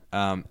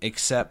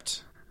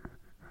 except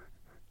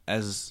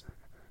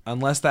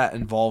unless that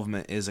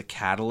involvement is a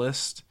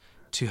catalyst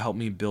to help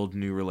me build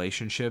new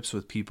relationships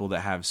with people that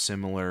have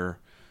similar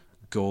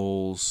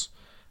goals,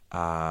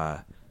 lifestyles,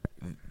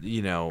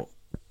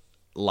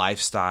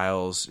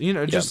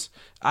 just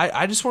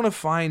I just want to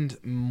find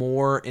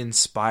more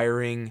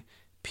inspiring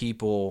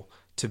people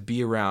to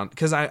be around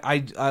because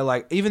I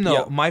like, even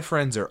though my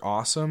friends are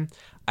awesome,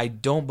 I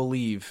don't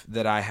believe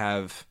that I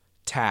have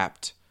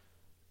tapped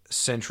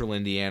Central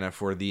Indiana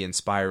for the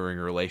inspiring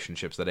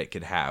relationships that it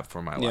could have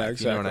for my life.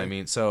 Exactly. You know what I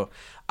mean? So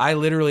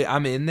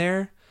I'm in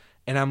there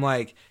and I'm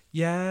like,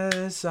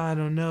 yes, I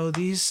don't know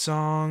these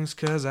songs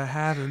because I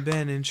haven't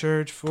been in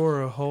church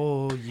for a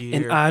whole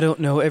year. And I don't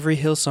know every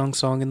Hillsong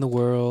song in the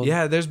world.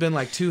 Yeah, there's been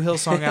like 2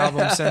 Hillsong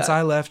albums since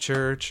I left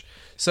church.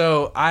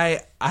 So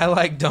I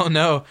like don't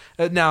know.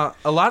 Now,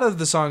 a lot of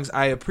the songs,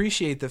 I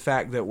appreciate the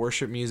fact that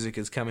worship music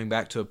is coming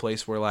back to a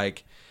place where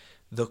like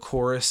the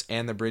chorus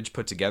and the bridge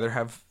put together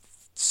have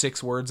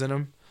 6 words in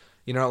them,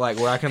 like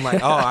where I can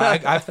like, oh,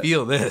 I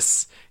feel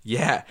this.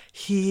 Yeah.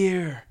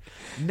 Here,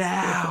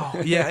 now.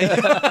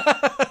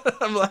 Yeah.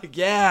 I'm like,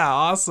 yeah,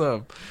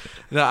 awesome.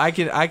 No, I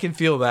can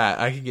feel that.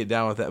 I can get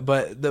down with that.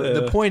 But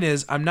the point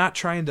is, I'm not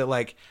trying to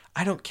like,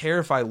 I don't care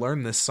if I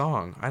learn this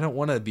song. I don't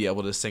want to be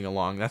able to sing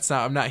along.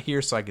 I'm not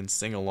here so I can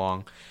sing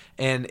along.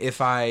 And if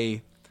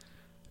I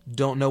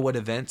don't know what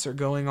events are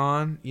going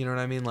on, you know what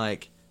I mean?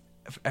 Like,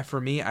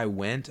 for me, I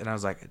went and I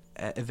was like,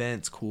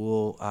 events,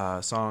 cool,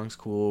 songs,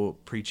 cool,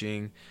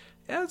 preaching.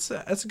 Yeah,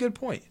 that's a good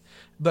point.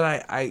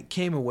 But I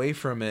came away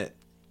from it.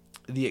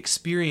 The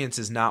experience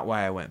is not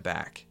why I went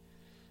back.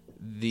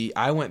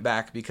 I went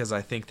back because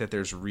I think that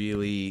there's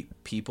really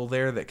people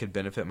there that could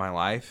benefit my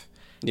life.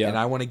 Yeah. And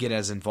I want to get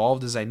as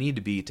involved as I need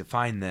to be to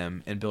find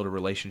them and build a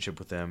relationship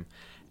with them.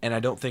 And I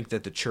don't think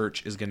that the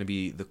church is going to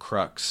be the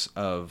crux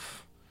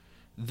of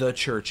the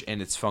church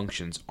and its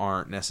functions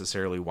aren't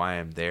necessarily why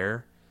I'm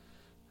there.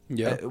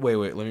 Yeah. Wait,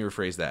 let me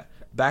rephrase that.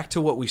 Back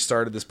to what we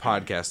started this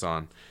podcast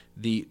on.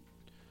 The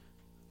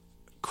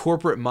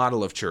corporate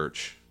model of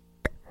church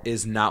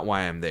is not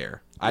why I'm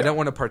there. Yeah. I don't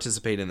want to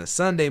participate in the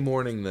Sunday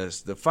morning,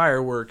 the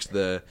fireworks,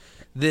 the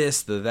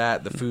this, the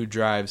that, the food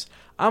drives.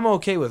 I'm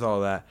okay with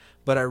all that,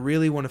 but I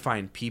really want to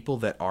find people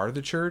that are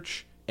the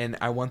church, and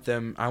I want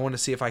to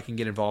see if I can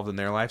get involved in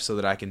their life so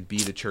that I can be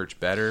the church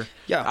better.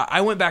 Yeah.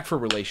 I went back for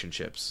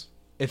relationships,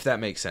 if that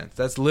makes sense.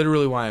 That's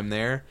literally why I'm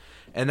there.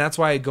 And that's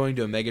why going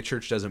to a mega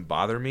church doesn't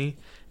bother me,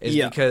 is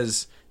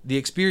because the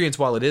experience,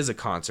 while it is a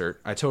concert,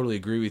 I totally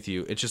agree with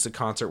you. It's just a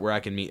concert where I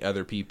can meet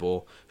other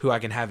people who I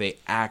can have a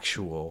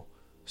actual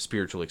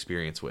spiritual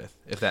experience with,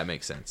 if that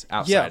makes sense,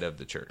 outside of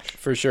the church.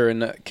 For sure.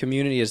 And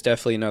community is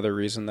definitely another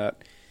reason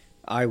that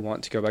I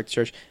want to go back to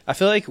church. I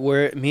feel like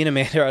me and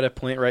Amanda are at a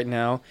point right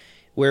now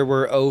where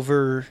we're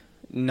over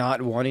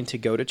not wanting to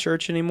go to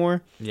church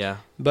anymore. Yeah.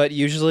 But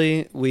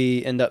usually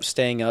we end up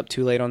staying up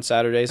too late on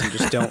Saturdays and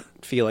just don't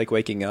feel like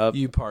waking up.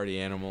 You party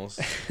animals.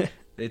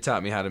 They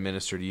taught me how to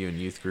minister to you in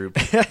youth group.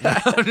 No,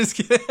 I'm just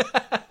kidding.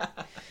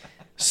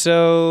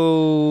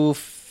 So,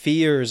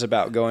 fears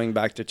about going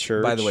back to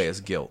church. By the way,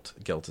 it's guilt.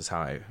 Guilt is how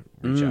I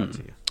reach out to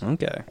you.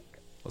 Okay.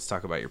 Let's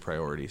talk about your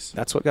priorities.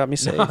 That's what got me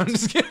saved. No, I'm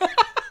just kidding.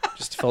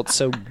 Just felt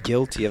so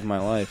guilty of my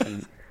life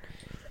and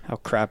how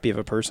crappy of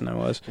a person I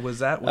was. Was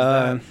that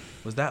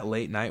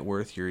late night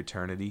worth your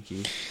eternity,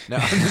 Keith? No,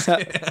 I'm just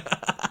kidding.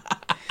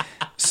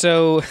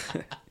 So,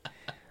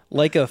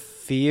 like a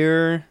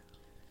fear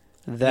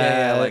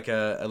that like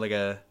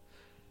a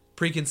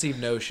preconceived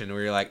notion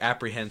where you're like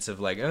apprehensive,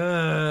 like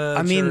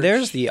I mean, church.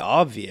 there's the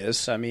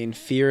obvious. I mean,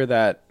 fear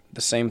that the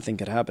same thing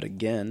could happen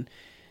again.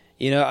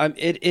 You know,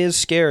 it is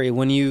scary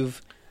when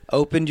you've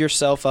opened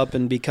yourself up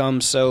and become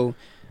so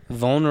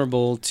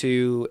vulnerable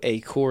to a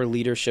core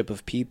leadership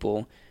of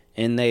people,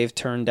 and they've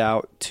turned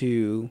out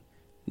to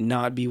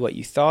not be what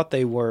you thought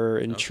they were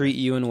and treat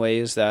you in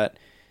ways that,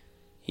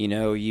 you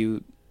know,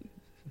 you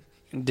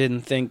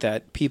didn't think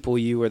that people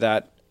you were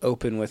that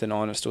open with and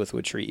honest with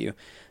would treat you. Yeah.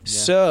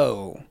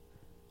 So,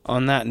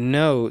 on that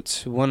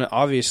note,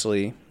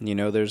 obviously, you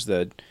know, there's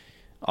the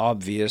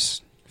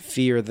obvious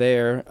fear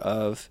there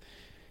of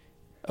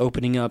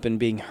opening up and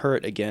being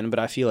hurt again, but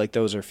I feel like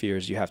those are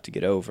fears you have to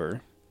get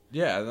over.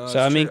 Yeah, no, so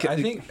I mean, I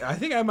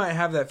think I might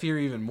have that fear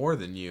even more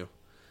than you.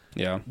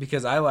 Yeah,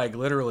 because I like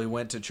literally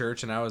went to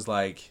church and I was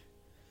like,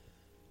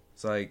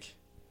 it's like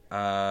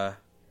I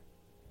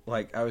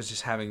was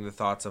just having the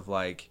thoughts of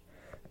like,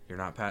 you're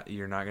not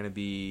gonna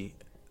be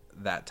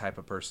that type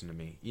of person to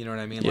me. You know what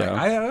I mean? Yeah.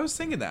 Like I was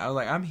thinking that. I was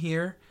like, I'm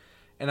here,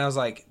 and I was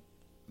like,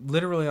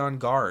 literally on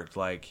guard.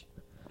 Like,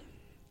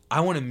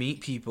 I want to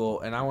meet people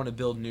and I want to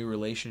build new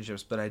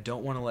relationships, but I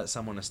don't want to let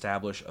someone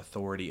establish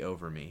authority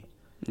over me.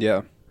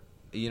 Yeah.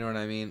 You know what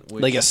I mean?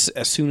 Like as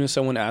soon as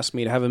someone asks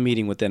me to have a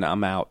meeting with them,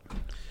 I'm out.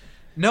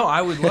 No,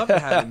 I would love to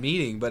have a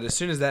meeting, but as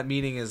soon as that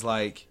meeting is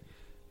like,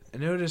 I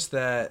noticed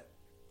that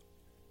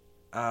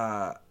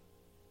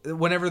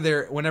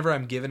whenever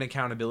I'm given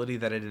accountability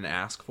that I didn't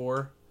ask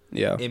for,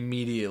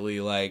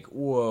 immediately like,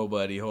 whoa,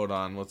 buddy, hold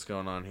on, what's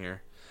going on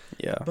here?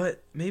 Yeah.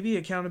 But maybe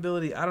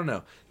accountability, I don't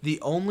know.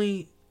 The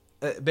only,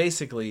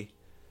 basically,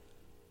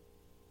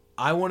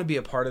 I want to be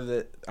a part of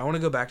it. I want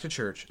to go back to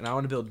church, and I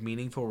want to build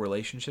meaningful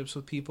relationships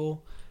with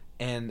people,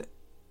 and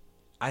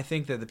I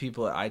think that the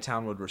people at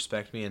iTown would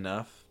respect me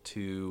enough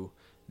to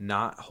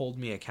not hold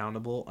me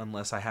accountable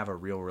unless I have a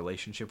real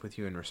relationship with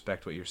you and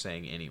respect what you're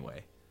saying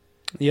anyway.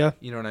 Yeah.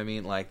 You know what I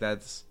mean? Like,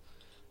 that's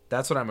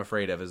what I'm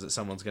afraid of, is that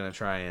someone's going to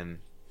try and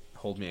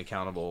hold me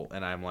accountable,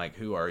 and I'm like,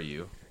 who are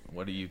you?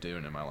 What are you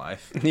doing in my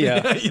life?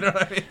 Yeah. You know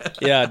what I mean?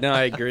 Yeah, no,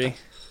 I agree.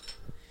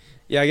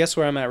 Yeah, I guess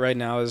where I'm at right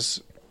now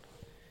is,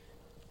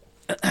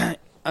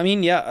 I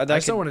mean, yeah. I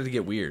just don't want it to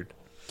get weird.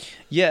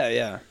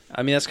 Yeah.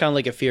 I mean, that's kind of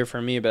like a fear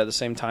for me, but at the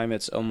same time,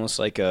 it's almost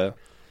like a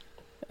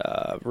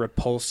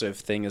repulsive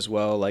thing as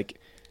well. Like,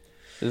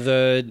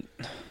 I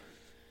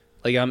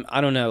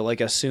don't know,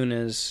 like as soon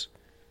as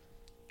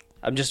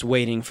I'm just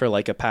waiting for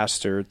like a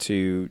pastor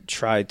to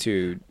try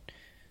to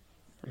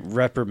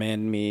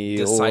reprimand me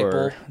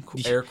disciple,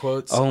 air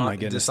quotes. Oh my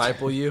goodness.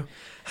 Disciple you.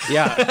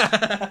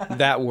 Yeah.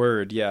 That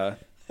word. Yeah.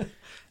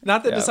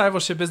 Not that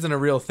discipleship isn't a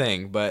real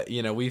thing, but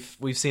you know, we've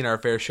seen our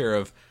fair share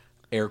of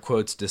air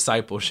quotes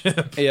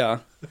discipleship. Yeah.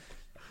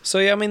 So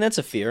yeah, I mean, that's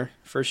a fear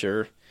for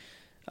sure.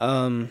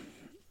 I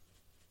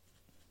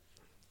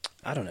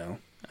don't know.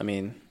 I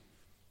mean,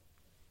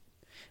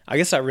 I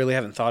guess I really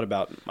haven't thought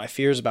about my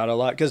fears about it a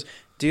lot because,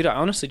 dude, I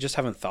honestly just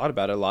haven't thought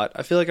about it a lot.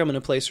 I feel like I'm in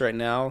a place right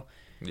now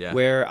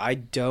where I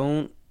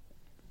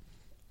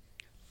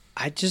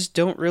just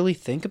don't really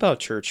think about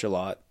church a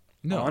lot.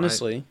 No,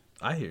 honestly.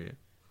 I hear you.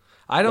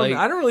 I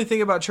don't really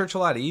think about church a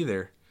lot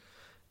either.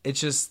 It's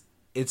just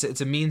it's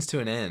a means to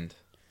an end.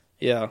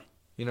 Yeah.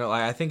 You know,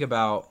 like I think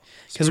about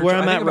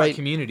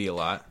community a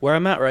lot. Where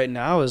I'm at right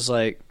now is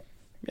like,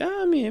 yeah,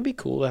 I mean, it'd be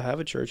cool to have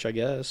a church, I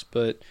guess,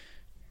 but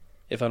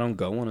if I don't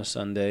go on a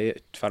Sunday,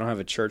 if I don't have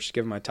a church to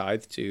give my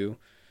tithe to,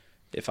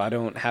 if I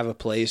don't have a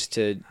place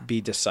to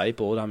be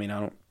discipled, I mean, I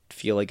don't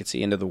feel like it's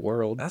the end of the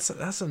world.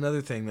 That's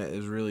another thing that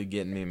is really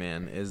getting me,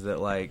 man, is that,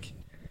 like,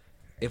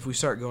 if we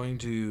start going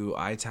to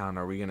iTown,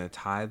 are we going to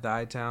tithe the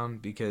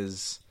iTown?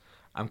 Because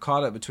I'm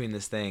caught up between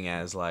this thing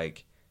as,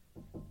 like,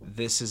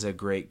 this is a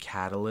great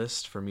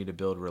catalyst for me to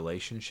build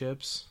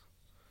relationships,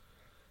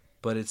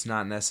 but it's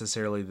not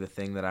necessarily the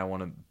thing that I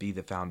want to be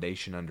the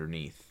foundation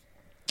underneath.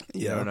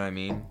 You know what I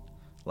mean?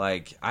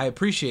 Like, I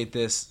appreciate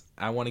this.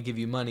 I want to give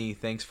you money.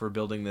 Thanks for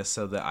building this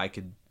so that I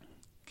could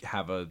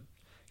have a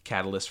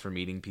catalyst for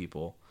meeting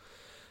people.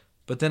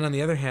 But then on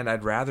the other hand,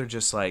 I'd rather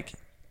just, like,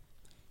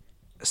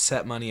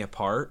 set money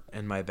apart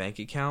in my bank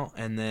account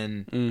and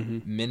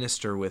then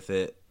minister with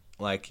it,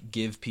 like,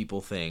 give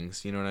people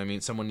things. You know what I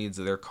mean? Someone needs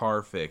their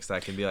car fixed.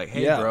 I can be like,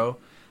 hey, bro,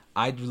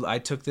 I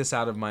took this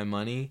out of my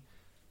money.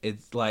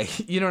 It's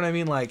like, you know what I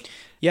mean? Like,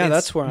 yeah,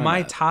 that's where I'm my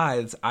at.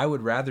 tithes. I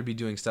would rather be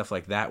doing stuff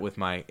like that with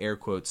my air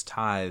quotes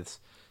tithes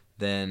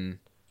than,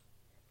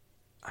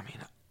 I mean,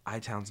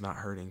 iTown's not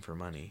hurting for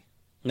money.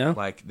 No,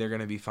 Like, they're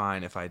going to be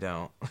fine if I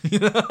don't.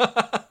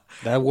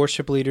 that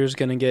worship leader is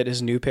going to get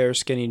his new pair of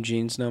skinny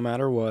jeans no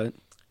matter what.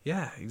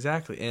 Yeah,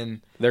 exactly. And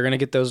They're going to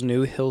get those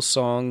new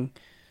Hillsong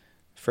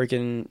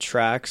freaking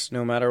tracks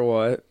no matter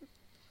what.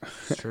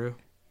 it's true.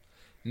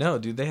 No,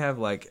 dude, they have,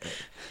 like,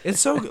 it's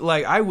so,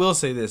 like, I will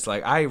say this,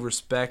 like, I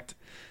respect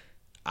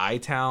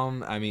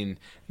iTown. I mean,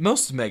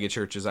 most mega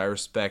churches I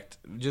respect,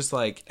 just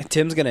like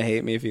Tim's going to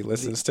hate me if he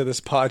listens to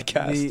this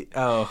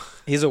podcast.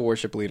 He's a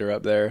worship leader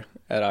up there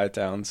at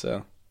iTown,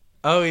 so.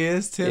 Oh, he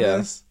is? Tim Yeah.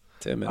 is?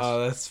 Tim is.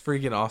 Oh, that's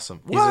freaking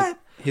awesome. What?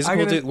 He's a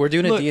cool dude. We're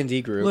doing a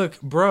D&D group.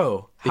 Look,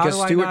 bro. Because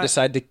Stuart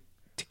decided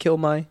to kill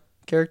my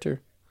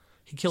character.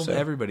 He killed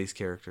everybody's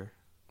character.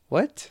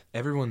 What?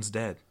 Everyone's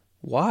dead.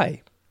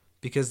 Why?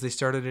 Because they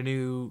started a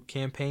new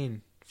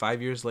campaign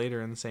 5 years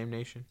later in the same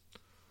nation.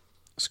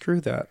 Screw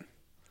that.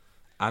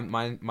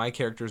 My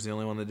character's the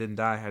only one that didn't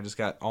die. I just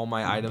got all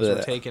my items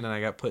were taken and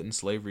I got put in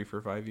slavery for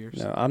 5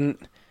 years.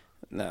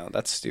 No,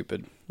 that's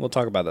stupid. We'll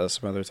talk about that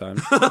some other time.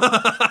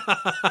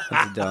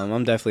 That's dumb.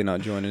 I'm definitely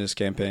not joining this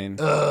campaign.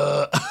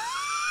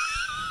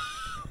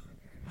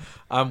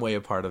 I'm way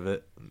a part of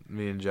it.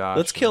 Me and Josh.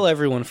 Let's kill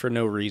everyone for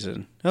no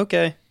reason.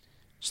 Okay.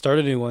 Start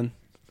a new one.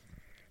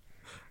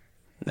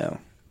 No.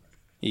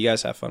 You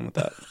guys have fun with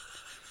that.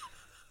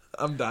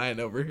 I'm dying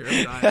over here.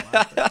 I'm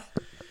dying.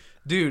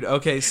 Dude,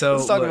 okay, so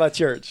let's talk about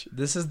church.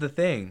 This is the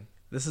thing.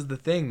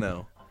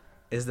 Though,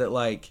 is that,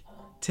 like,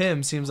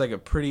 Tim seems like a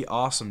pretty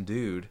awesome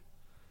dude,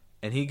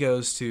 and he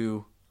goes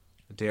to,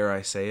 dare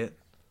I say it,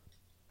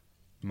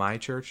 my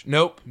church?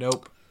 Nope,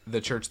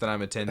 the church that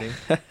I'm attending.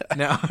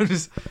 No,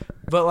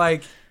 but,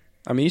 like,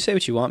 I mean, you say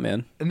what you want,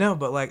 man. No,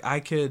 but, like,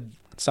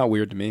 It's not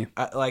weird to me.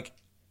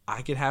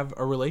 I could have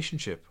a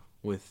relationship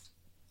with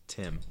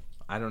Tim.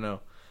 I don't know.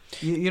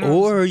 You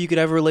know, or you could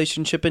have a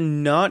relationship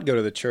and not go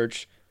to the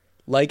church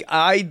like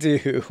I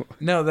do.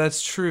 No,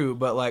 that's true.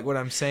 But, like, what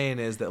I'm saying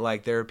is that,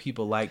 like, there are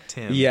people like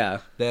Tim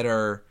that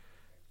are,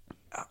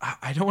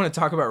 I don't want to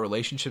talk about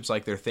relationships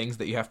like they're things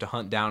that you have to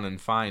hunt down and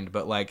find,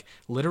 but, like,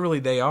 literally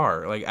they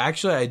are. Like,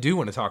 actually, I do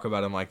want to talk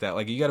about them like that.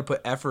 Like, you got to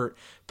put effort,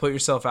 put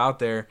yourself out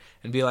there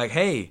and be like,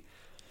 hey,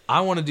 I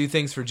want to do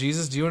things for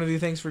Jesus. Do you want to do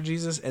things for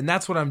Jesus? And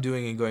that's what I'm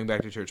doing in going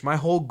back to church. My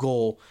whole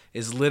goal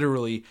is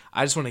literally,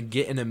 I just want to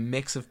get in a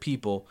mix of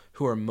people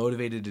who are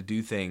motivated to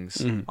do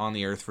things on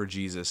the earth for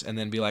Jesus, and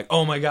then be like,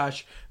 oh my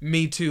gosh,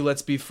 me too,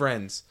 let's be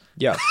friends.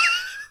 Yeah.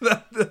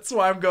 That's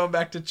why I'm going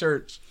back to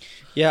church.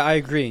 Yeah, I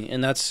agree.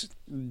 And that's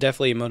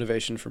definitely a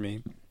motivation for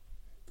me.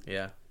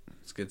 Yeah,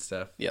 it's good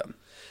stuff. Yeah.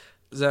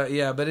 So,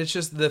 yeah, but it's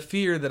just the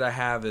fear that I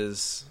have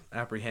is,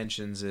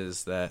 apprehensions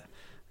is that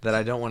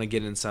I don't want to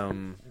get in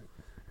some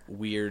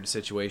weird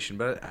situation.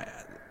 But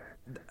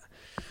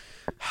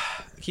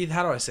Keith,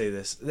 how do I say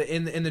this?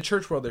 In the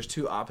church world, there's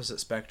two opposite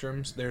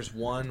spectrums. There's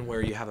one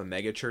where you have a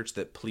mega church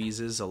that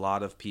pleases a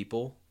lot of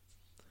people,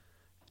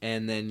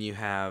 and then you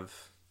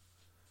have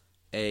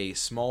a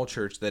small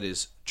church that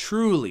is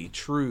truly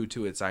true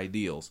to its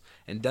ideals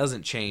and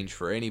doesn't change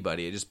for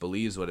anybody. It just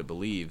believes what it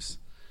believes.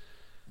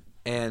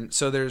 And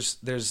so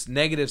there's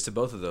negatives to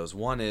both of those.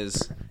 One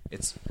is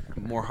it's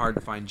more hard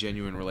to find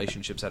genuine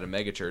relationships at a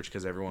megachurch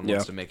because everyone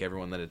wants to make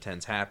everyone that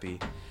attends happy.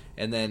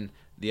 And then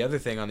the other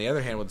thing, on the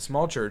other hand, with a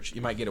small church,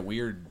 you might get a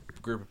weird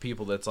group of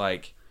people that's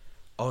like,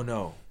 oh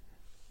no,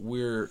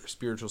 we're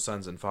spiritual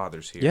sons and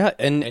fathers here. Yeah,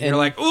 and you're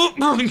like, oh,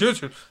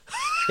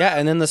 yeah,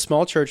 and then the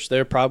small church,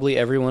 they're probably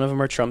every one of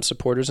them are Trump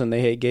supporters and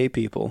they hate gay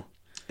people.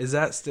 Is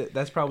that's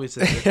probably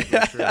statistically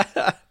true?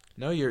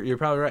 No, you're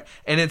probably right.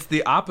 And it's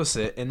the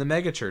opposite in the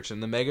megachurch.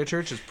 And the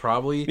megachurch is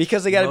probably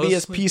because they got to be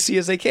as PC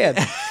as they can.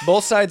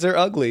 Both sides are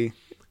ugly.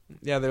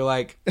 Yeah, they're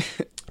like,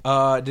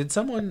 did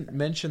someone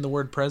mention the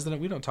word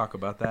president? We don't talk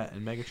about that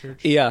in megachurch.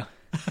 Yeah.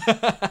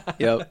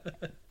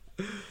 Yep.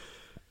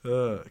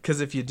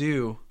 Because if you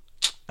do,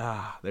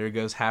 there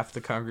goes half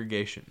the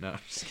congregation. No, I'm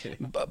just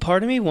kidding. But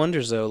part of me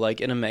wonders though, like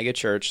in a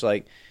megachurch,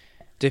 like,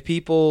 do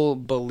people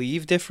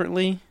believe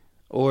differently,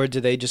 or do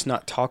they just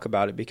not talk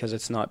about it because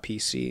it's not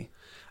PC?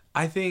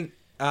 I think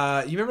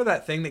You remember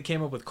that thing that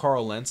came up with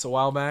Carl Lentz a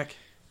while back?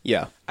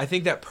 Yeah. I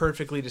think that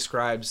perfectly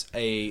describes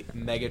a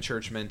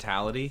megachurch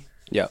mentality.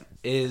 Yeah.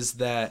 Is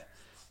that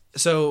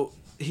so?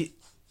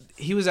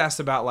 He was asked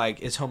about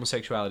like, is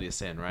homosexuality a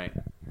sin? Right.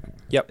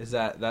 Yep. Is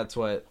that's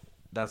what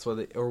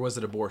or was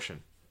it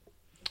abortion?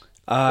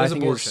 I was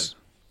think abortion.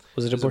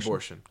 Was it It was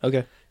abortion? abortion.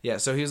 Okay. Yeah.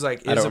 So he was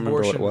like, I is don't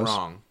remember what abortion it was.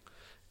 wrong?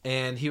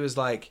 And he was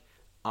like,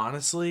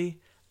 honestly,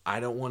 I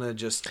don't want to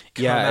just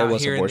come Yeah, it out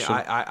was here. abortion.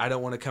 I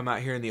don't want to come out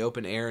here in the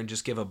open air and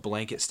just give a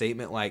blanket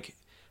statement. Like,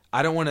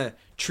 I don't want to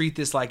treat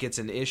this like it's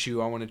an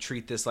issue. I want to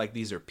treat this like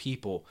these are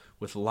people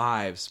with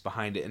lives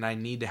behind it, and I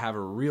need to have a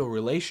real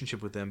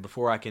relationship with them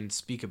before I can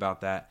speak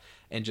about that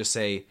and just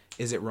say,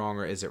 is it wrong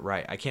or is it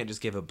right? I can't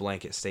just give a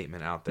blanket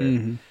statement out there.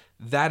 Mm-hmm.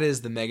 That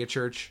is the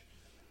megachurch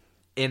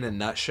in a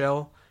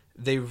nutshell.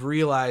 They've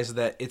realized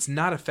that it's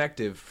not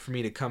effective for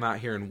me to come out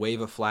here and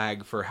wave a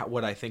flag for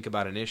what I think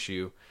about an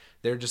issue.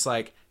 They're just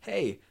like,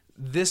 hey,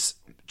 this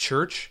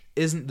church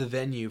isn't the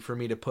venue for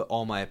me to put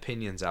all my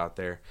opinions out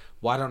there.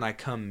 Why don't I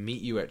come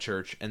meet you at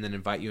church and then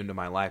invite you into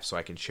my life so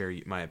I can share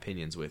my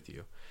opinions with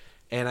you?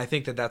 And I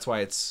think that that's why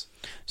it's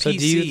So PC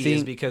do you think,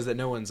 is because that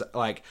no one's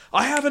like,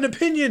 I have an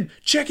opinion.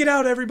 Check it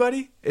out,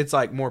 everybody. It's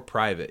like more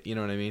private. You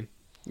know what I mean?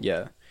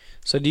 yeah.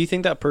 So do you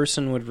think that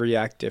person would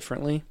react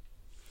differently?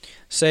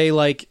 Say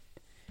like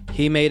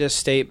he made a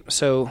statement.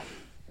 So,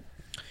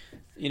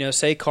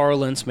 say Carl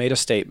Lentz made a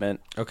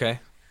statement, Okay.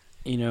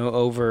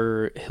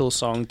 Over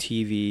Hillsong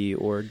TV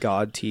or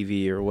God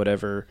TV or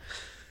whatever,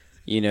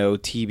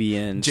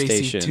 TBN JC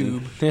station.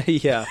 Tube.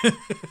 Yeah.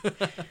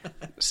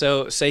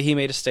 So say he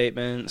made a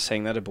statement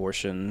saying that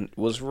abortion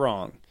was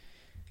wrong.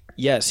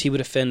 Yes, he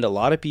would offend a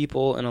lot of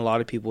people, and a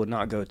lot of people would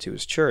not go to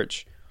his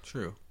church.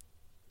 True.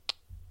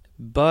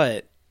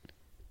 But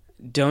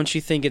don't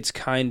you think it's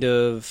kind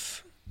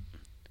of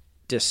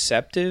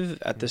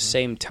deceptive at the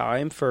same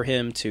time for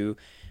him to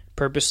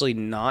purposely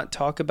not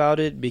talk about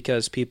it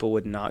because people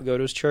would not go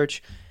to his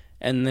church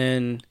and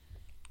then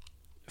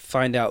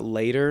find out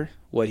later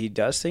what he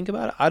does think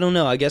about it? I don't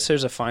know. I guess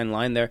there's a fine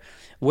line there.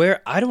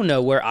 Where I don't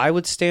know where I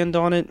would stand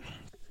on it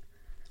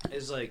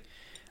is like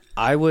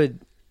I would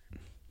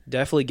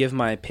definitely give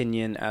my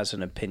opinion as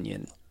an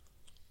opinion.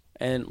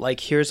 And like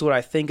here's what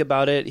I think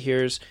about it.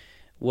 Here's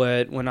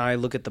when I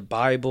look at the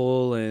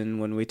Bible and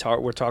when we're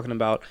talking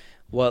about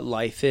what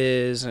life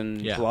is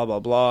and blah blah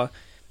blah.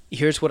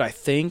 Here's what I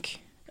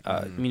think.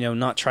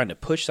 Not trying to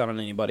push that on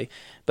anybody,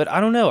 but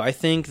I don't know. I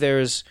think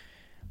there's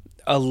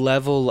a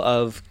level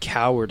of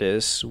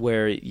cowardice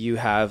where you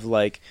have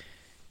like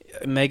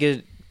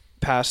mega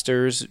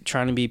pastors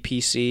trying to be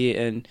PC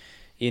and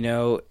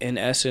in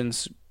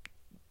essence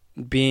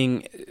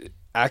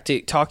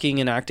talking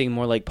and acting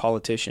more like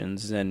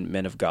politicians than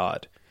men of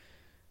God.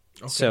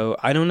 Okay. So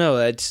I don't know.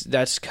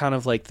 That's kind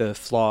of like the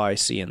flaw I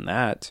see in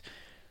that.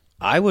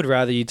 I would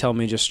rather you tell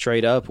me just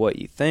straight up what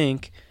you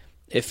think.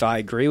 If I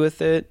agree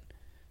with it,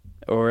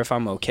 or if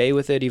I'm okay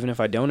with it, even if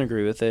I don't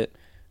agree with it,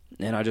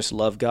 and I just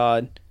love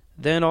God,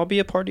 then I'll be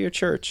a part of your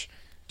church.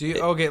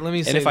 Okay, let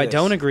me say and if this. I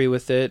don't agree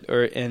with it,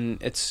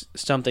 and it's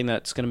something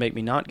that's going to make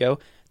me not go,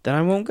 then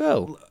I won't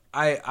go.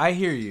 I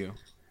hear you.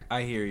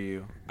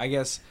 I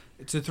guess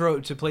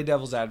to play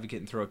devil's advocate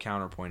and throw a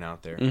counterpoint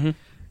out there. Mm-hmm.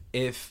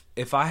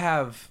 If I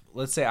have,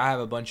 let's say I have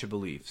a bunch of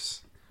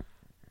beliefs,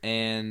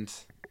 and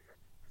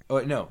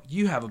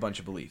you have a bunch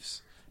of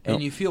beliefs,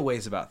 and you feel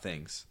ways about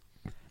things.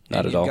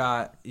 Not at all.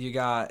 You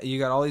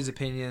got all these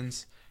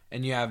opinions,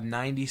 and you have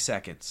 90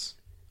 seconds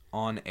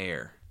on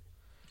air.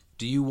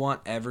 Do you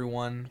want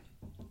everyone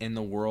in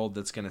the world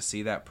that's going to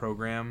see that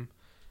program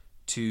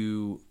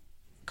to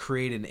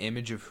create an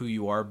image of who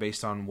you are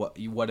based on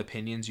what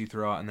opinions you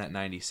throw out in that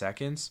 90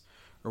 seconds?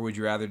 Or would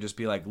you rather just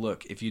be like,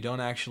 look, if you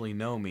don't actually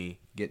know me,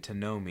 get to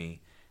know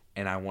me,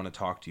 and I want to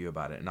talk to you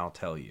about it, and I'll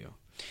tell you.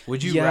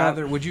 Would you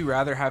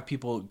rather have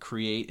people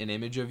create an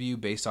image of you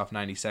based off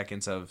 90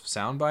 seconds of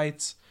sound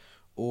bites?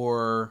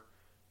 Or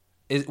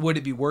would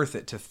it be worth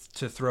it to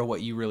throw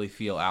what you really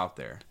feel out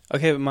there?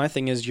 Okay, but my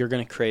thing is you're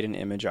going to create an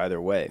image either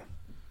way.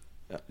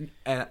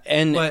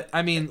 But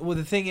I mean,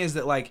 the thing is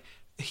that like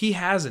he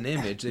has an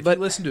image. If you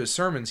listen to his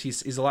sermons,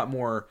 he's a lot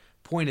more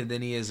pointed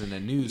than he is in a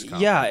news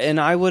conference. Yeah, and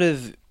I would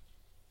have.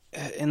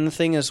 And the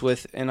thing is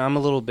and I'm a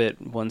little bit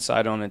one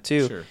side on it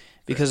too, sure,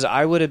 because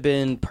I would have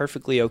been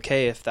perfectly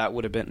okay if that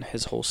would have been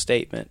his whole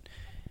statement.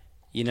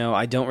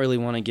 I don't really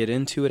want to get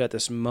into it at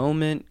this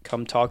moment.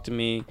 Come talk to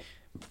me.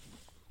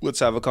 Let's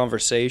have a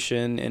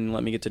conversation and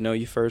let me get to know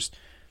you first.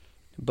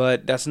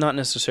 But that's not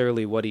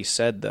necessarily what he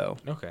said, though.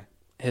 Okay.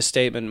 His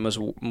statement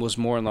was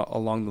more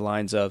along the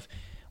lines of,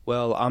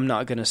 well, I'm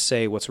not going to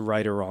say what's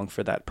right or wrong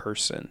for that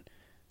person.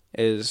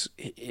 Is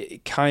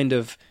kind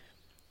of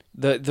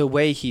the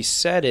way he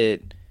said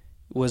it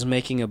was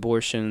making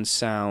abortion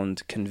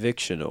sound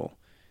convictional.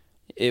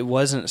 It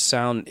wasn't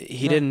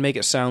He didn't make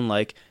it sound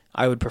like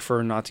I would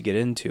prefer not to get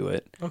into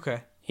it.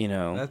 Okay.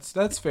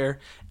 That's fair.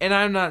 And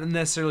I'm not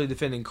necessarily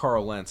defending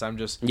Carl Lentz. I'm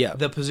just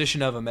the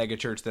position of a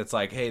megachurch that's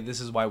like, hey, this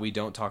is why we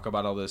don't talk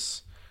about all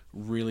this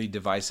really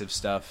divisive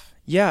stuff.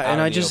 Yeah, and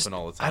I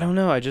don't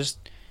know.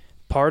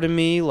 part of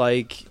me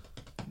like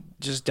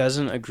just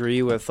doesn't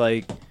agree with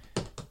like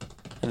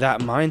that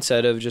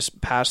mindset of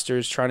just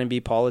pastors trying to be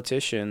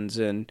politicians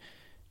and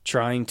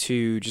trying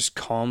to just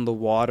calm the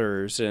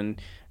waters and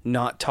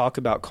not talk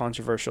about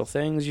controversial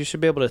things. You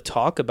should be able to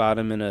talk about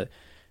them in a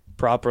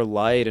proper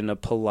light and a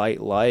polite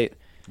light.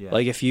 Yeah.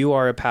 Like if you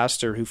are a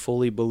pastor who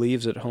fully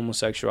believes that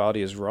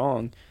homosexuality is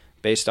wrong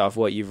based off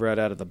what you've read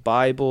out of the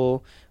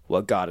Bible,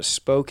 what God has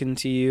spoken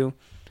to you,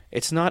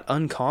 it's not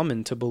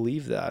uncommon to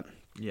believe that.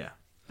 Yeah.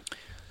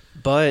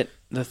 But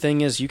the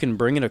thing is, you can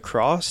bring it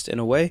across in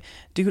a way.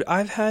 Dude,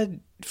 I've had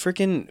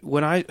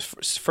when I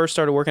first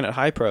started working at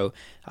Hypro,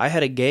 I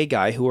had a gay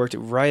guy who worked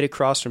right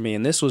across from me,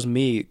 and this was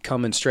me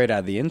coming straight out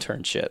of the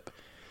internship.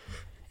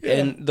 Yeah.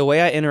 And the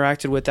way I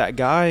interacted with that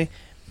guy,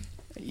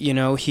 you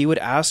know, he would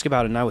ask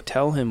about it, and I would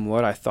tell him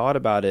what I thought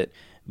about it.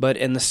 But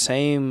in the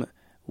same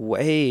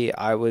way,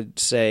 I would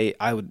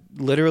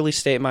literally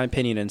state my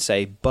opinion and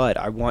say, but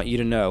I want you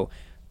to know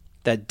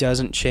that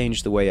doesn't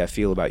change the way I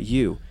feel about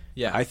you.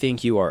 Yeah. I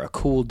think you are a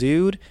cool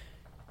dude.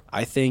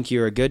 I think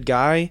you're a good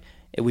guy.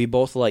 We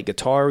both like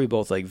guitar. We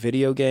both like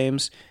video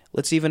games.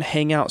 Let's even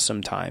hang out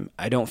sometime.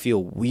 I don't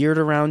feel weird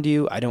around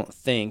you. I don't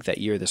think that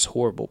you're this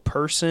horrible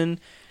person.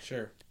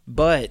 Sure.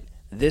 But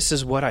this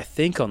is what I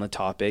think on the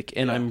topic,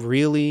 and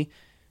yeah.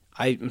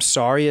 I'm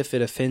sorry if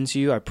it offends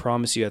you. I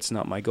promise you that's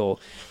not my goal.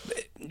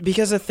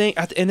 Because the thing,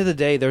 at the end of the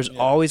day, there's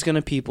always going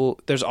to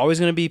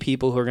be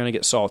people who are going to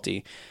get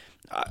salty.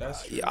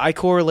 I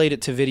correlate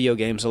it to video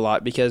games a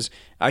lot because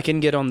I can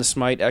get on the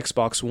Smite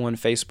Xbox One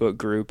Facebook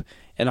group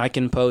and I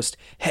can post,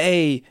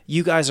 hey,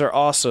 you guys are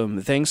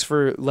awesome. Thanks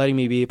for letting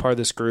me be a part of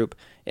this group.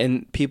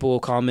 And people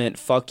will comment,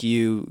 fuck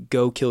you,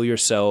 go kill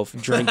yourself,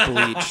 drink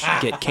bleach,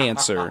 get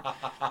cancer.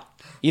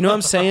 You know what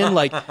I'm saying?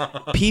 Like,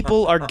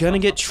 people are going to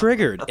get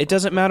triggered. It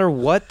doesn't matter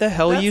what the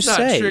hell you say.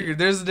 That's not triggered.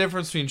 There's a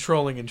difference between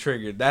trolling and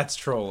triggered. That's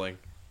trolling.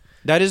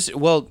 That is,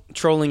 well,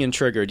 trolling and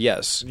triggered,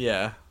 yes.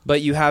 Yeah.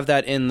 But you have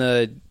that in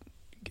the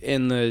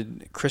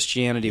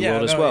Christianity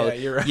world as well. Yeah,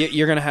 you're right.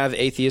 You're going to have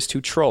atheists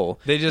who troll.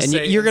 They just and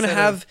say, you're going to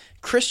have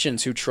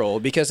Christians who troll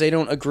because they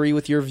don't agree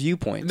with your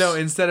viewpoints. No,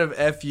 instead of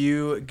F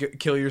you,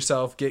 kill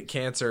yourself, get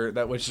cancer,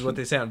 which is what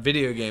they say on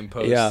video game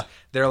posts,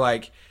 they're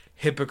like,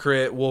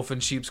 hypocrite, wolf in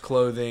sheep's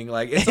clothing.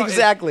 Like it's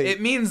exactly. It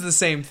means the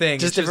same thing.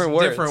 Just it's different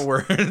just words.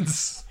 Different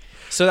words.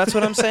 So that's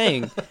what I'm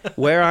saying.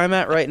 Where I'm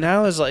at right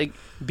now is like,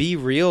 be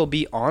real,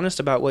 be honest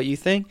about what you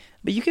think,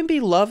 but you can be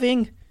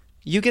loving.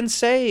 You can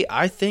say,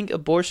 I think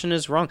abortion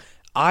is wrong.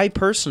 I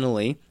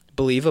personally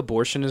believe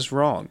abortion is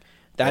wrong.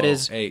 That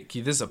is... Hey,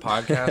 this is a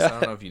podcast. I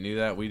don't know if you knew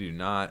that. We do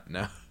not.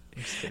 No.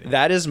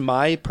 That is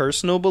my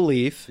personal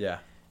belief. Yeah.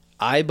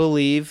 I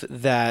believe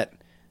that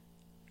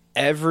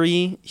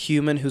every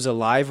human who's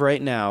alive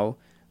right now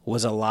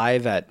was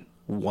alive at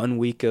 1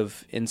 week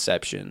of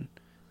inception.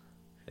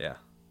 Yeah.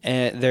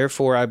 And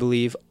therefore, I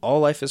believe all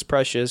life is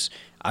precious.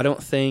 I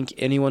don't think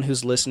anyone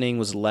who's listening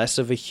was less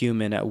of a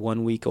human at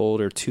 1 week old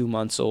or 2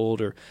 months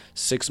old or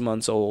 6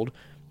 months old.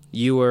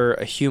 You were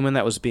a human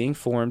that was being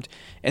formed,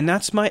 and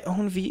that's my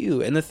own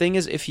view. And the thing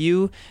is, if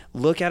you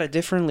look at it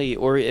differently,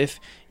 or if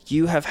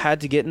you have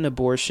had to get an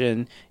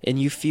abortion and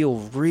you feel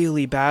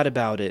really bad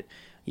about it,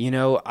 you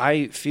know,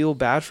 I feel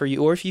bad for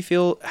you. Or if you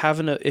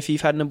if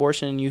you've had an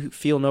abortion and you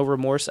feel no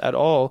remorse at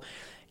all,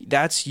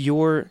 that's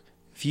your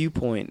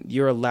viewpoint.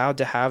 You're allowed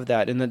to have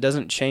that, and that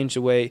doesn't change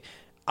the way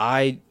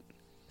I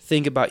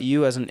think about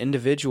you as an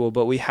individual.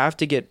 But we have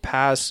to get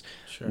past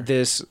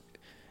this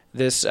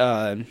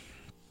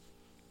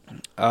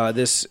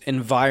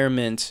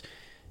environment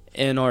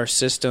in our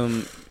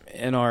system,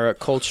 in our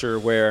culture,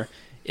 where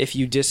if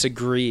you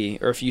disagree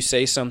or if you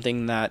say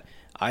something that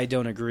I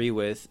don't agree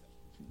with,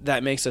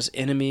 that makes us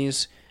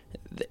enemies.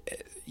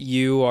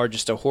 You are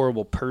just a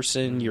horrible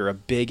person. You're a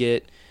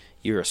bigot.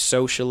 You're a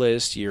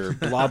socialist. You're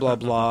blah blah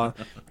blah.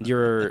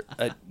 You're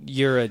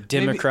a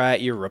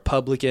Democrat. You're a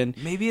Republican.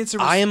 Maybe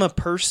I am a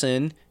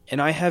person,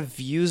 and I have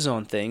views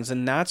on things,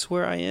 and that's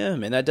where I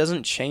am. And that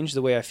doesn't change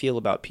the way I feel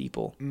about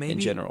people in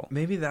general.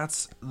 Maybe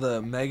that's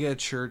the mega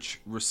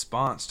church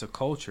response to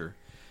culture,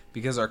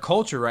 because our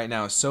culture right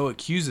now is so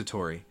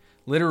accusatory.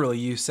 Literally,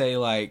 you say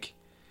like,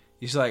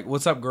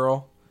 "What's up,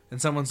 girl?"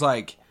 And someone's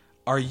like,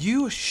 "Are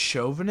you a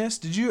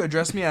chauvinist? Did you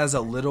address me as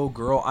a little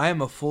girl? I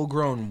am a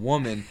full-grown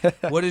woman.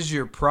 What is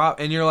your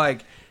prop?" And you're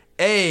like,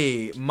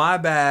 "Hey, my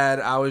bad.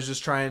 I was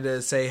just trying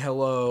to say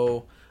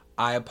hello.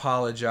 I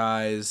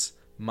apologize.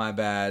 My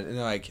bad." And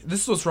they're like,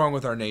 "This is what's wrong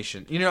with our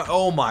nation." You know,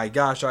 oh my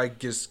gosh, I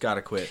just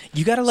gotta quit.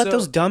 You gotta let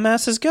those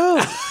dumbasses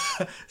go.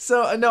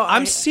 So no,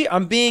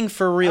 I'm being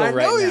for real right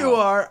now.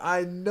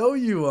 I know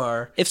you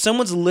are. If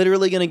someone's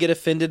literally gonna get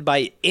offended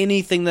by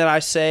anything that I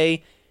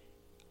say,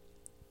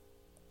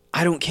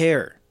 I don't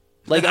care.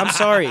 Like, I'm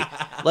sorry.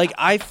 Like,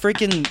 I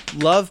freaking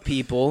love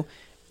people,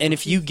 and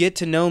if you get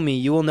to know me,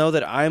 you will know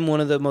that I'm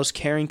one of the most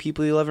caring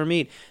people you'll ever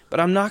meet.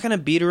 But I'm not going to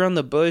beat around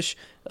the bush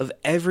of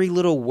every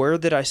little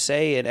word that I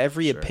say and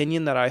every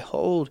opinion that I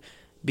hold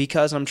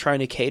because I'm trying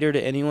to cater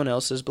to anyone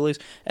else's beliefs.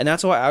 And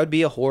that's why I would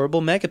be a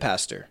horrible mega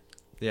pastor.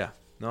 Yeah.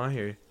 No, I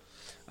hear you.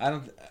 I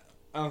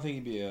don't think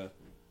you'd be a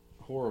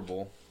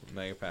horrible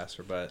mega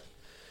pastor, but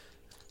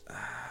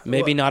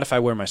Maybe not if I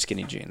wear my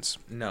skinny jeans.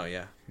 no,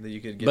 yeah, that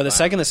you could get. But the by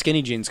second on, the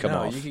skinny jeans come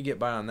no, off, you could get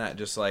by on that.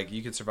 Just like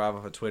you could survive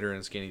off of Twitter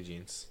and skinny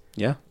jeans.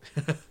 yeah,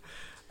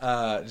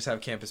 Just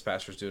have campus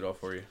pastors do it all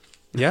for you.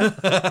 yeah.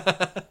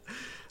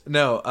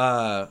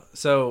 No,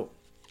 so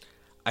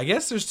I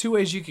guess there's two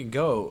ways you can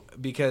go,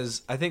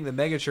 because I think the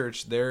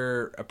megachurch,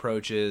 their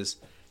approach is,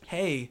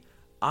 hey,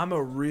 I'm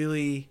a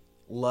really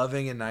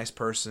loving and nice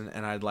person,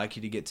 and I'd like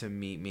you to get to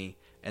meet me,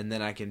 and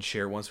then I can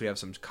share, once we have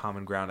some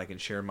common ground, I can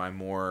share my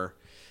more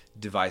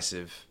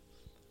divisive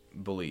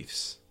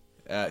beliefs.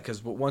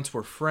 Because once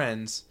we're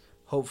friends,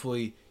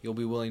 hopefully you'll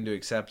be willing to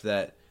accept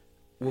that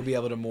we'll be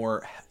able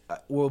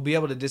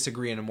to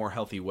disagree in a more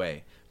healthy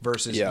way,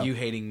 versus you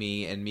hating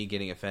me and me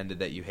getting offended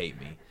that you hate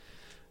me.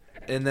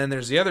 And then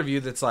there's the other view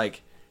that's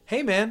like,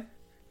 hey man,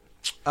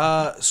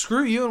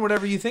 screw you and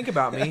whatever you think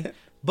about me,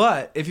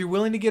 but if you're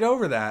willing to get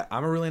over that,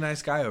 I'm a really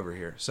nice guy over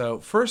here. So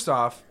first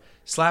off,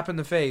 slap in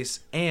the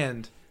face,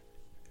 and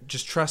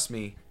just trust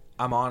me,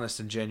 I'm honest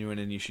and genuine,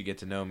 and you should get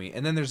to know me.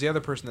 And then there's the other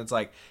person that's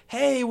like,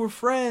 hey, we're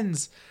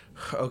friends.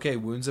 Okay,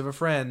 wounds of a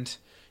friend.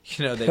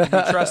 You know, they can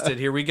be trusted.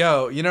 Here we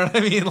go. You know what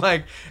I mean?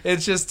 Like,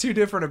 it's just two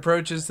different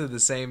approaches to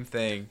the same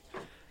thing.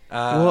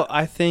 Well,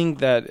 I think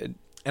that...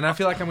 And I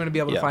feel like I'm going to be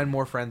able to find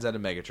more friends at a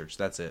megachurch.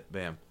 That's it.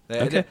 Bam.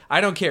 Okay.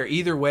 I don't care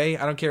either way.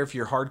 I don't care if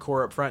you're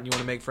hardcore up front and you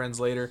want to make friends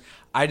later.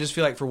 I just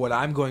feel like for what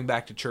I'm going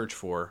back to church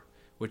for,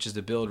 which is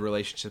to build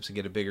relationships and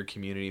get a bigger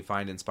community,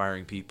 find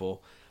inspiring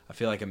people, I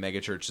feel like a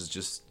megachurch is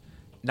just...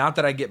 Not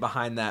that I get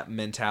behind that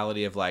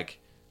mentality of like,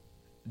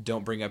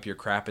 don't bring up your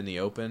crap in the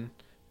open,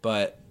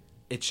 but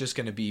it's just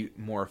going to be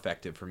more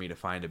effective for me to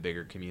find a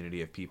bigger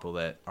community of people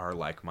that are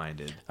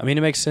like-minded. I mean,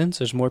 it makes sense.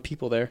 There's more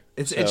people there.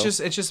 It's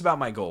just about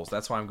my goals.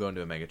 That's why I'm going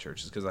to a megachurch,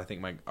 is because I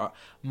think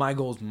my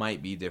goals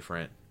might be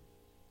different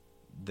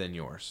than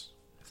yours,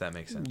 if that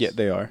makes sense. Yeah,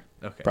 they are.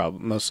 Okay. Probably,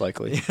 most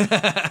likely.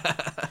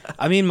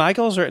 I mean, my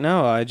goals right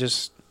now, I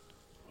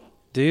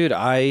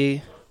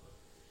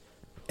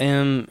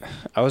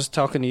was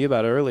talking to you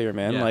about it earlier,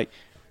 man. Yeah. Like,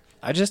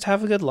 I just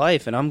have a good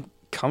life, and I'm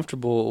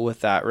comfortable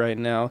with that right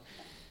now.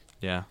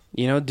 Yeah.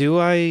 You know, do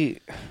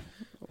I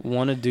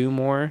want to do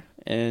more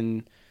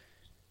and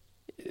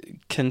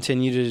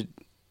continue to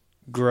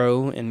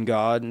grow in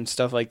God and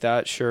stuff like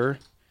that? Sure.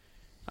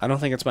 I don't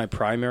think it's my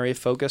primary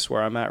focus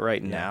where I'm at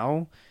right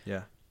now.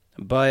 Yeah.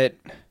 But,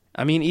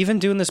 I mean, even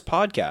doing this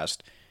podcast,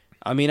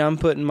 I mean, I'm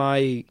putting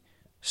my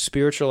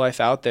spiritual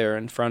life out there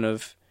in front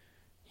of,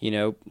 you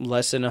know,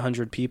 less than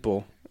 100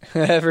 people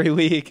every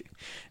week.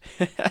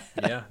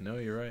 Yeah, no,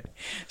 you're right.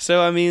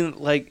 So, I mean,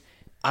 like,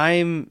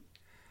 I'm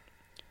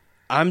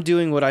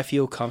doing what I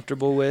feel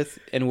comfortable with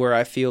and where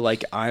I feel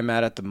like I'm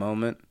at the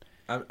moment.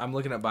 I'm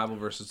looking at Bible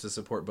verses to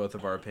support both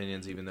of our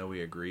opinions, even though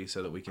we agree,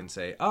 so that we can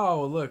say,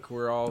 "Oh, look,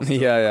 we're all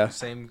still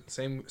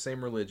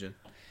same religion."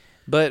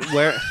 But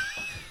where?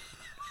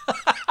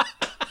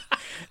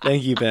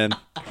 Thank you, Ben.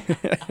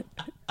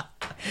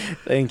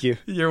 Thank you.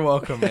 You're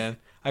welcome, man.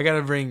 I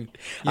gotta bring.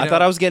 I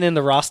thought I was getting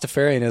into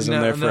Rastafarianism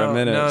there for a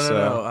minute.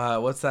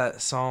 No. What's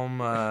that? Psalm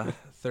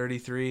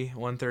 133.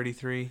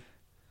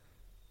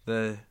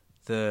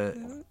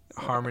 The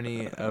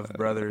harmony of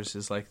brothers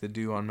is like the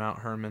dew on Mount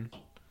Hermon.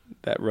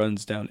 That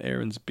runs down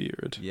Aaron's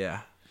beard. Yeah.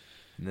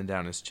 And then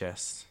down his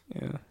chest.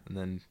 Yeah. And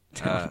then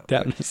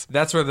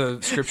that's where the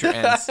scripture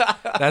ends.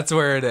 That's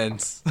where it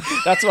ends.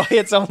 That's why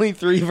it's only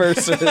 3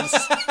 verses.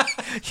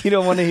 You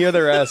don't want to hear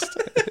the rest.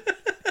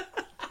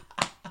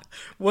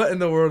 What in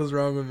the world is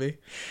wrong with me?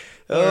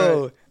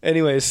 Oh, right.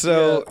 Anyway,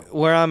 so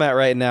where I'm at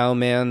right now,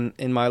 man,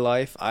 in my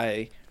life,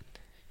 I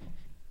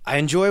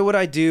enjoy what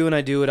I do, and I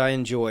do what I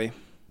enjoy.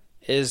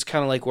 Is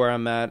kind of like where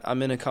I'm at.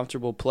 I'm in a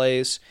comfortable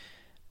place.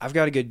 I've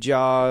got a good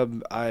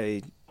job.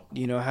 I,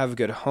 have a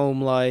good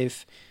home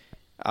life.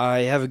 I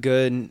have a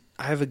good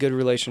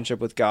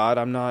relationship with God.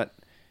 I'm not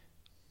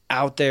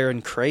out there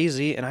and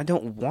crazy, and I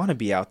don't want to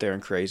be out there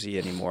and crazy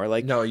anymore.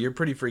 Like, no, you're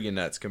pretty freaking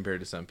nuts compared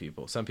to some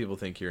people. Some people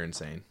think you're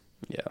insane.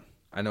 Yeah.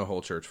 I know a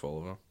whole church full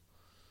of them.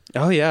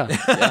 Oh, yeah.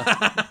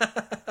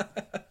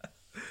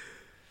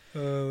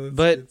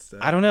 But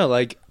I don't know.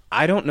 Like,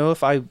 I don't know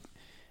if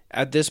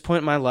at this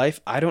point in my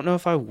life, I don't know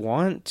if I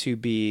want to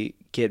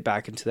get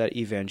back into that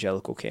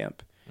evangelical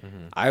camp.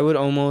 Mm-hmm. I would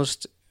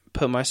almost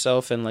put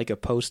myself in like a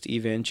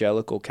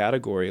post-evangelical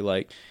category.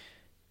 Like,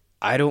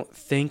 I don't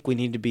think we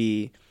need to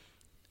be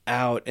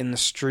out in the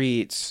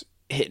streets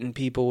hitting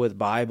people with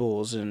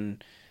Bibles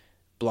and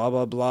blah,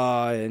 blah,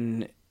 blah,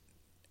 and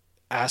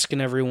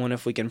asking everyone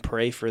if we can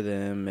pray for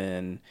them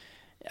and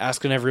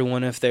asking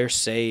everyone if they're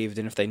saved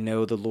and if they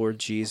know the Lord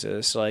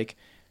Jesus. Like,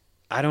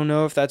 I don't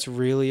know if that's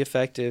really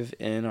effective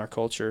in our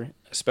culture,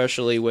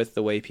 especially with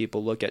the way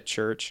people look at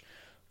church.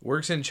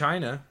 Works in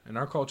China, and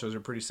our cultures are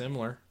pretty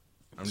similar.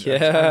 I'm just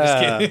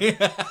kidding.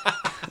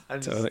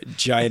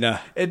 China.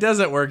 It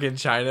doesn't work in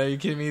China. You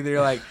kidding me?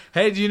 They're like,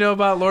 hey, do you know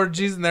about Lord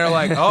Jesus? And they're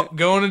like, oh,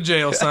 going to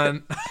jail,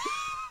 son.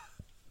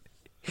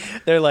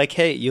 They're like,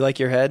 hey, you like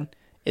your head?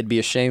 It'd be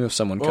a shame if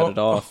someone cut it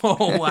off.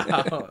 Oh,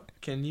 wow.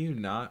 Can you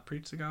not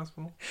preach the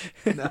gospel?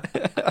 No.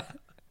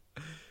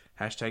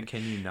 Hashtag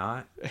can you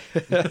not?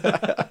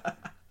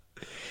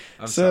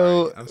 I'm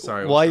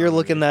sorry. While you're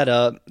looking that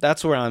up,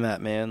 that's where I'm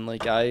at, man.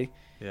 Like, I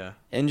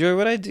enjoy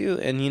what I do.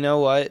 And you know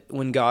what?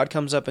 When God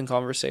comes up in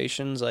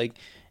conversations, like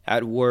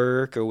at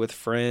work or with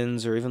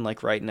friends or even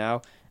like right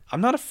now,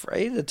 I'm not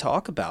afraid to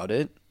talk about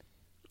it.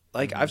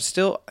 Like, I've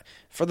still,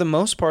 for the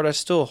most part, I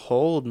still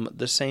hold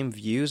the same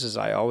views as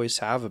I always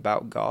have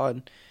about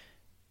God.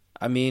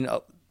 I mean,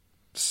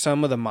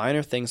 some of the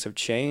minor things have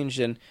changed,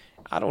 and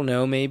I don't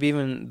know, maybe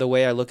even the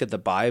way I look at the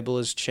Bible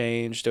has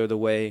changed, or the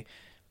way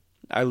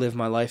I live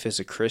my life as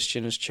a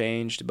Christian has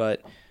changed,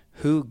 but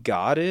who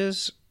God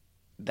is,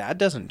 that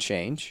doesn't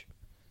change.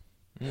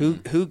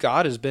 Who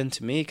God has been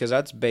to me, because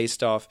that's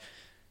based off,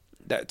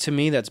 to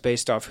me, that's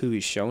based off who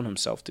he's shown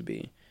himself to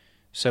be.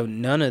 So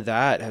none of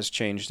that has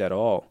changed at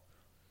all.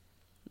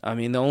 I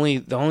mean, the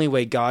only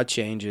way God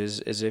changes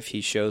is if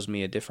he shows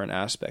me a different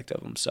aspect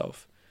of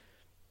himself.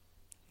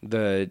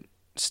 The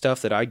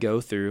stuff that I go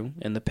through,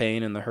 and the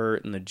pain and the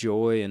hurt and the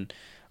joy and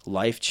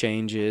life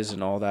changes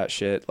and all that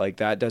shit, like,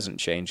 that doesn't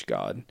change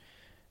God.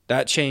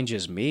 That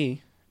changes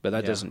me, but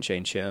that doesn't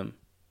change him.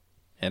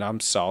 And I'm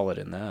solid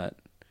in that.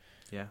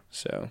 Yeah.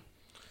 So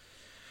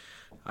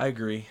I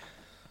agree.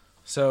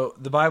 So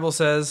the Bible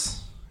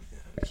says,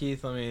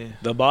 Keith,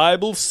 The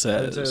Bible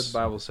says. The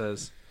Bible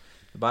says.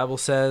 The Bible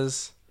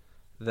says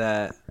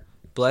that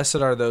blessed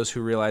are those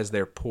who realize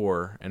they're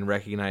poor and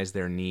recognize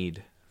their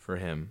need for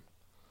him.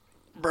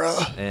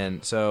 Bruh.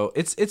 And so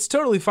it's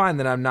totally fine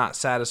that I'm not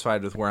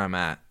satisfied with where I'm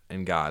at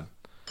in God.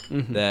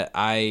 Mm-hmm. That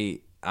I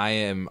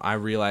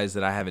realize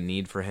that I have a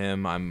need for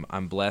him.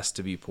 I'm blessed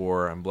to be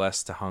poor. I'm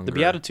blessed to hunger. The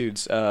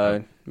Beatitudes,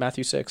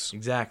 Matthew 6.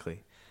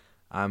 Exactly.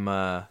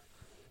 I'm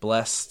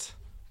blessed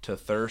to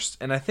thirst.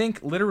 And I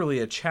think literally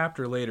a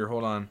chapter later,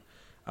 hold on,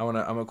 I'm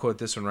gonna quote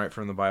this one right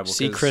from the Bible.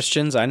 See,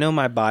 Christians, I know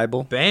my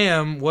Bible.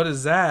 Bam! What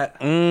is that?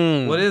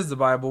 What is the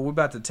Bible? We're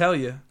about to tell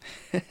you.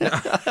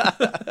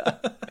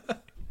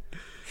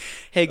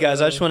 Hey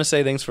guys, I just want to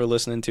say thanks for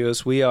listening to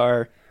us. We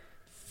are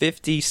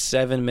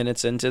 57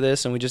 minutes into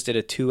this, and we just did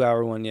a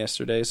 2-hour one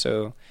yesterday.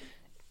 So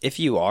if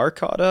you are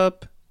caught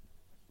up,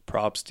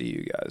 props to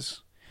you guys.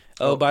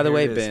 Oh, by the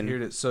way, Ben. Here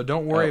it is. So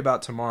don't worry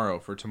about tomorrow,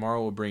 for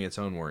tomorrow will bring its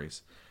own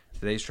worries.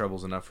 Today's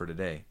trouble's enough for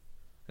today.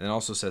 And it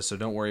also says, so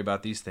don't worry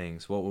about these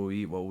things. What will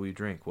we eat? What will we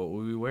drink? What will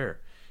we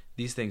wear?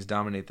 These things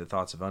dominate the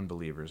thoughts of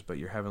unbelievers, but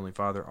your heavenly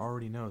Father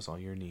already knows all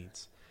your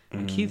needs.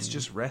 And Keith's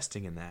just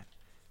resting in that.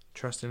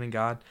 Trusting in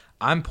God.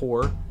 I'm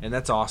poor, and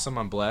that's awesome.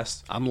 I'm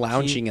blessed. I'm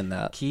lounging in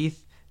that.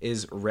 Keith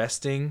is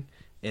resting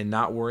and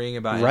not worrying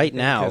about anything. Right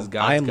now,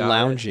 I am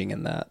lounging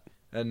in that.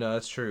 No,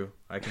 that's true.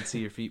 I can see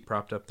your feet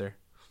propped up there.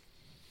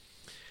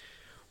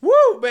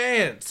 Woo,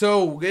 man.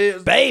 So,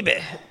 baby,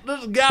 this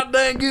is a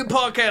goddamn good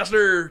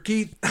podcaster,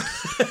 Keith.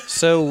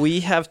 So,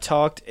 we have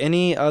talked.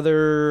 Any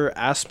other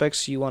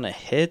aspects you want to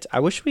hit? I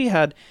want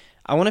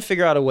to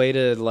figure out a way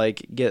to,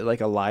 like, get,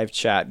 like, a live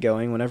chat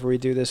going whenever we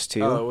do this,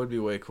 too. Oh, it would be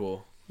way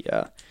cool.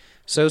 Yeah.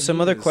 So,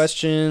 some other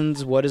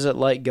questions. What is it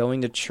like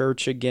going to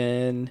church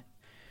again?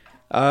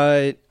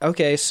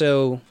 Okay,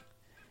 so,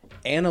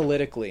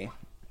 analytically,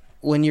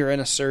 when you're in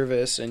a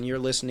service and you're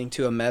listening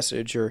to a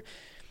message or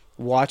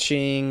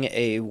watching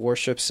a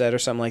worship set or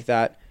something like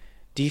that,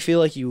 do you feel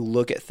like you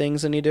look at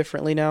things any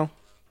differently now?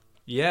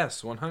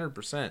 Yes,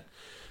 100%.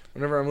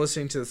 Whenever I'm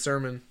listening to the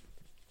sermon,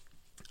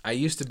 I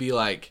used to be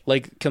like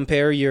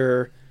compare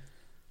your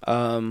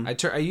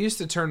I used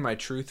to turn my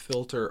truth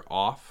filter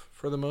off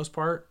for the most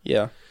part.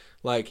 Yeah.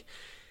 Like,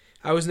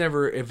 I was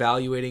never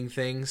evaluating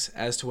things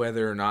as to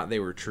whether or not they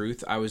were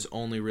truth. I was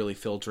only really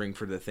filtering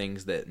for the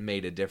things that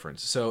made a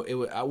difference.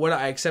 So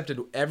I accepted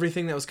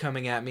everything that was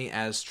coming at me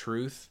as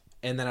truth.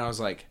 And then I was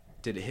like,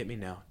 did it hit me?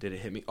 No. Did it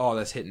hit me? Oh,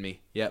 that's hitting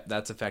me. Yep,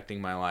 that's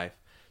affecting my life.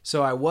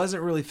 So I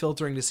wasn't really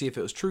filtering to see if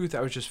it was truth.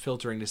 I was just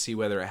filtering to see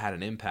whether it had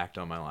an impact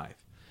on my life.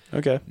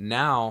 Okay.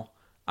 Now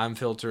I'm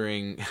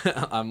filtering,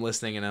 I'm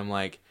listening, and I'm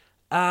like,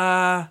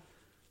 I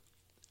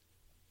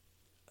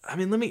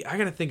got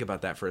to think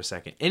about that for a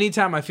second.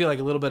 Anytime I feel like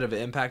a little bit of an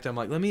impact, I'm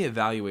like, let me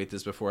evaluate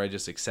this before I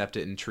just accept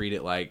it and treat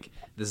it like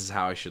this is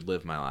how I should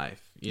live my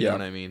life. You know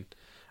what I mean?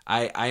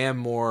 I am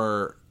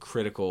more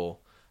critical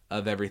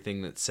of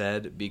everything that's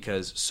said,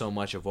 because so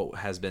much of what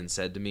has been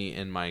said to me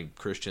in my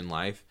Christian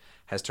life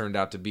has turned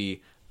out to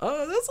be, that's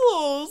a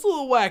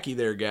little wacky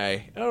there,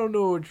 guy. I don't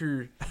know what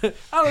you're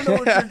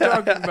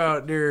talking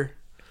about there.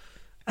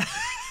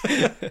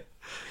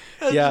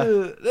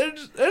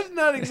 That's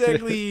not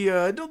exactly.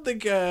 I don't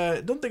think I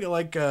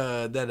like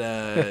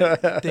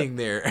that thing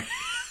there.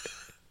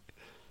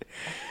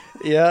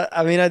 Yeah,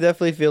 I mean, I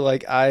definitely feel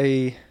like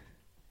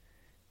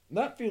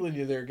not feeling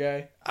you there,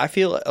 guy. I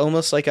feel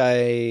almost like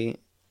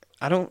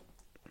I don't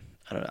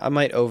know. I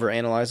might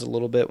overanalyze a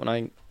little bit when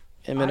I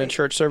am in a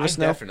church service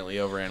now. Definitely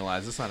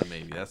overanalyze. That's not a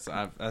maybe.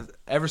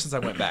 Ever since I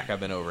went back, I've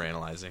been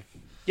overanalyzing.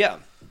 Yeah,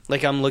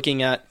 like I'm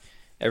looking at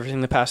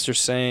everything the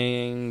pastor's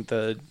saying,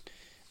 the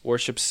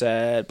worship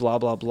set, blah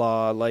blah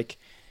blah. Like,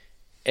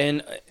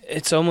 and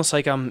it's almost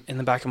like I'm in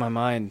the back of my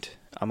mind.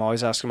 I'm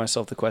always asking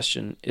myself the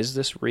question: is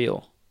this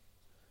real?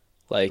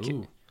 Like,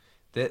 ooh,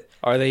 That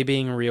Are they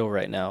being real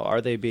right now?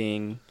 Are they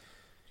being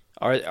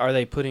are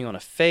they putting on a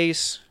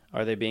face?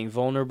 Are they being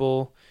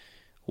vulnerable?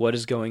 What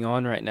is going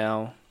on right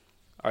now?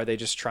 Are they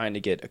just trying to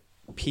get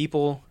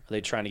people? Are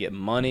they trying to get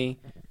money?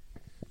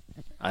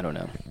 I don't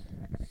know.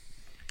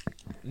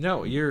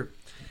 No,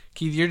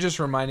 Keith, you're just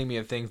reminding me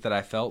of things that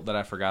I felt that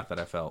I forgot that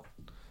I felt.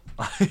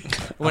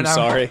 I'm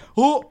sorry.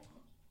 Oh,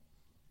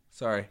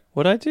 sorry.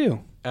 What'd I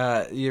do?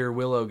 Your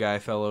Willow guy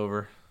fell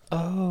over.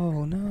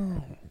 Oh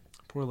no.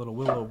 Poor little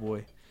Willow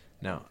boy.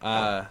 No.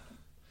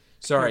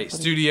 Sorry.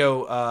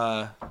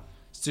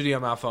 Studio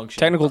malfunction.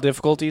 Technical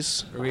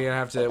difficulties. We're gonna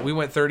have to. We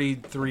went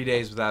 33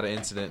 days without an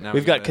incident. Now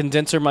We've got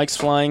condenser mics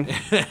flying.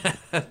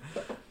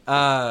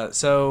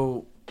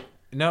 So,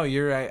 no,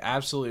 you're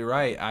absolutely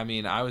right. I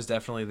mean, I was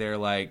definitely there.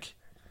 Like,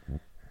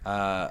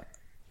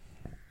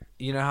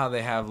 you know how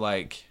they have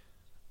like,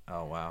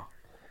 oh wow,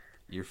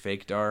 your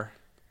fake DAR,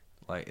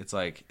 like it's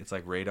like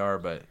radar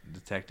but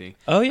detecting.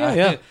 Oh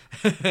yeah.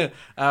 I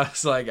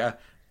was like,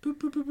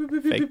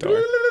 Fake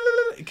DAR.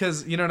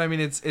 because you know what I mean.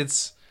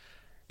 It's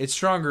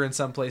stronger in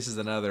some places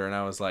than other, and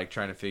I was like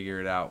trying to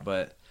figure it out.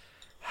 But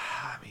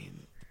I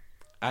mean,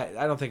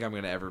 I don't think I'm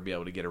gonna ever be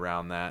able to get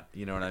around that.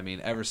 You know what I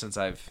mean? Ever since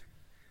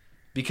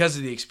because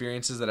of the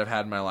experiences that I've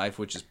had in my life,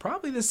 which is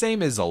probably the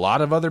same as a lot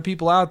of other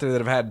people out there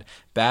that have had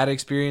bad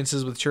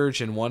experiences with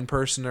church in one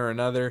person or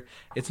another.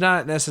 It's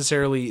not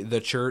necessarily the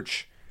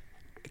church,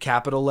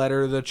 capital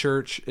letter, the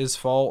church is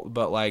fault,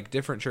 but like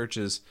different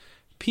churches,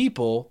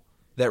 people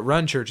that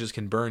run churches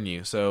can burn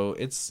you. So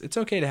it's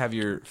okay to have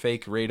your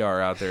fake radar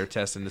out there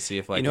testing to see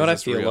if like, you know what I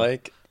is this feel real?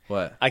 like?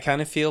 What? I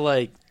kind of feel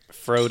like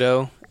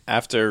Frodo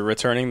after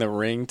returning the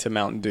ring to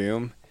Mount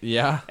Doom.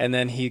 Yeah. And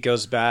then he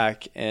goes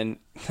back, and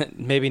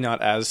maybe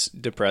not as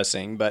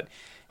depressing, but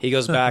he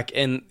goes back,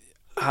 and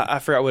I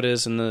forgot what it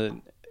is in the.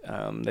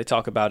 They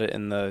talk about it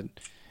in the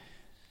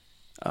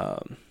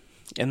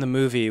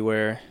movie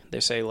where they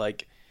say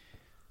like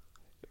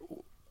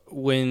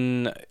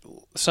when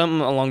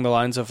something along the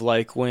lines of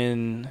like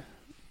when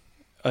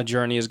a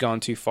journey has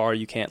gone too far,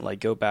 you can't like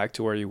go back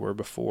to where you were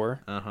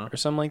before, or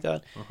something like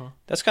that.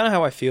 That's kind of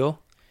how I feel.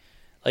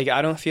 Like,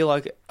 I don't feel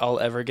like I'll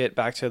ever get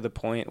back to the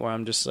point where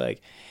I'm just like,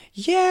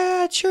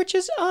 yeah, church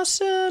is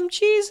awesome,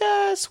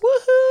 Jesus,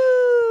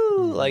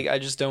 woohoo! Like, I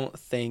just don't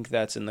think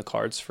that's in the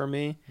cards for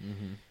me.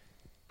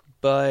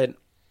 But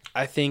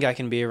I think I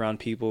can be around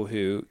people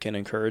who can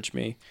encourage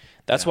me.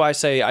 That's why I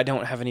say I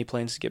don't have any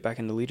plans to get back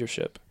into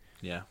leadership.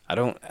 Yeah. I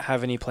don't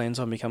have any plans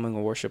on becoming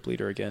a worship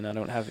leader again. I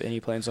don't have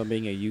any plans on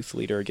being a youth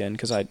leader again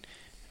because I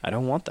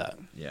don't want that.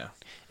 Yeah.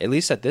 At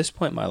least at this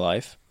point in my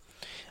life.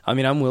 I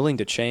mean, I'm willing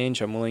to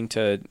change. I'm willing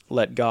to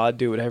let God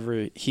do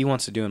whatever he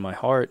wants to do in my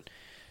heart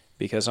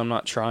because I'm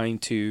not trying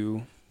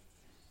to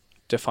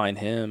define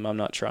him. I'm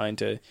not trying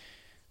to,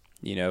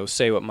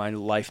 say what my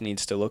life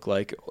needs to look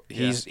like.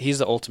 He's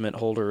the ultimate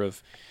holder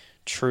of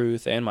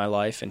truth and my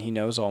life, and he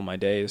knows all my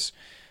days.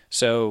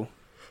 So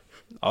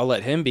I'll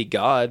let him be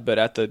God, but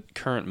at the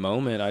current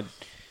moment,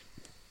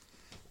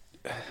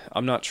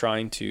 I'm not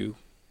trying to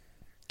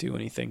do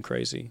anything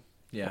crazy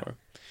or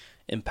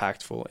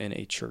impactful in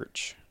a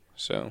church.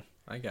 So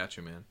I got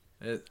you, man.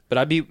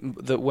 But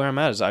where I'm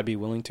at is I'd be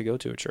willing to go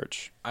to a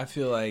church. I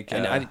feel like,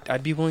 and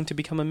I'd be willing to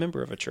become a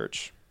member of a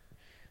church.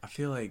 I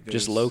feel like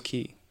just low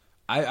key.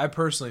 I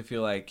personally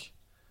feel like,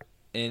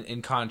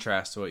 in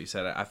contrast to what you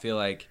said, I feel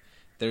like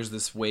there's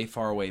this way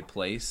far away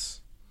place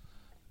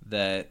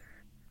that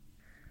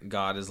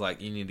God is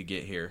like, you need to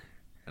get here,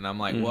 and I'm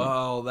like,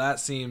 well, that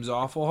seems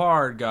awful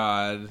hard,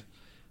 God.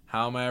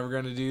 How am I ever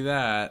going to do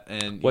that?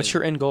 And what's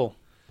your end goal?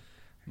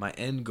 My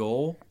end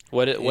goal.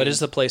 What is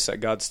the place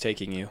that God's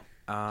taking you?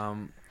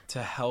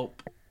 To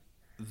help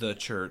the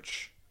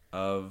church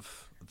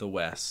of the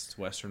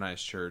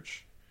Westernized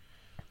church,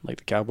 like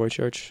the Cowboy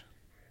Church.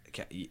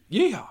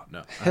 Yeah,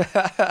 no.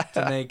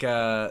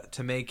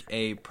 To make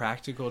a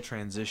practical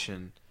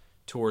transition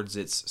towards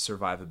its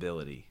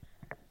survivability.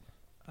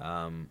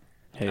 I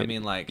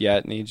mean, like, yeah,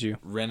 it needs you.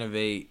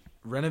 Renovate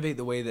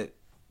the way that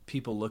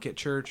people look at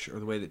church, or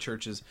the way that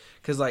churches,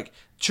 because like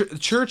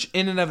church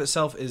in and of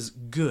itself is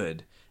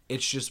good.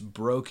 It's just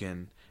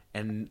broken,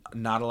 and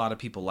not a lot of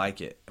people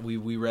like it.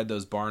 We read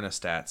those Barna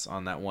stats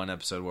on that one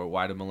episode where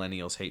why do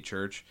millennials hate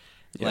church?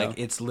 Yeah. Like,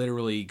 it's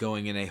literally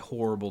going in a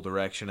horrible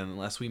direction, and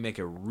unless we make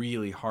a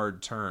really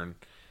hard turn,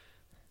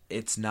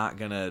 it's not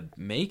gonna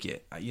make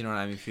it. You know what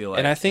I mean? Feel like,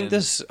 and I think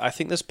this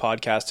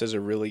podcast is a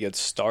really good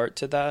start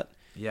to that.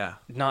 Yeah.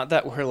 Not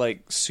that we're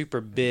like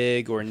super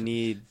big or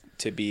need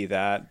to be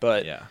that,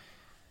 but yeah,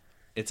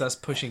 it's us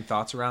pushing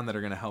thoughts around that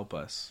are gonna help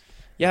us.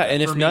 Yeah,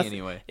 and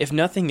if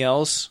nothing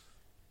else,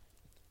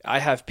 I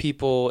have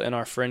people in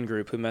our friend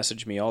group who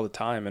message me all the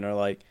time and are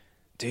like,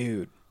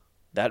 dude,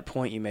 that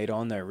point you made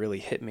on there really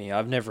hit me.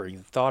 I've never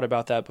even thought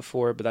about that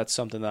before, but that's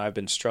something that I've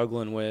been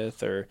struggling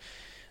with, or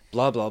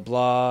blah, blah,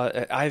 blah.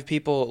 I have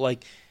people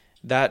like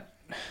that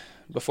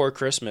before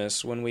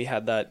Christmas when we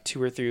had that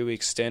 2 or 3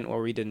 week stint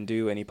where we didn't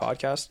do any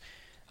podcast.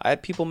 I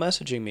had people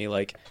messaging me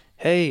like,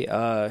 hey,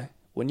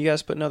 when you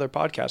guys put another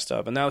podcast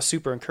up? And that was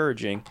super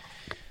encouraging.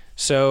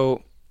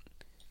 So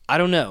I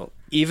don't know.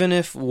 even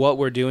if what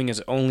we're doing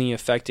is only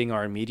affecting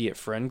our immediate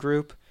friend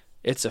group,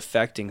 it's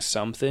affecting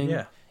something.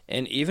 Yeah.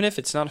 And even if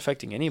it's not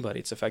affecting anybody,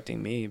 it's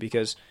affecting me,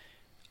 because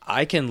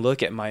I can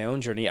look at my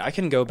own journey. I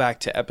can go back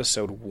to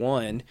episode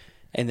 1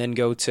 and then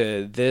go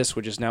to this,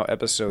 which is now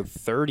episode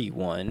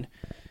 31,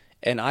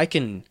 and I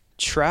can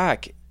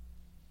track,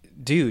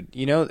 dude,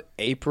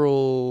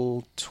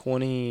 April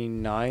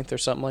 29th or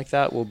something like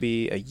that will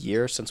be a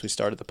year since we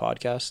started the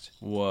podcast.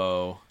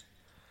 Whoa.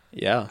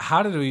 Yeah.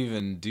 How did we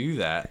even do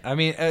that? I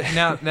mean,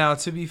 now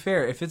to be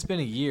fair, if it's been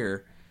a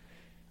year,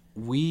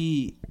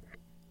 we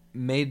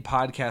made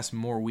podcasts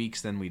more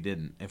weeks than we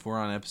didn't. If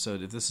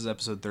this is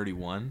episode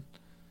 31,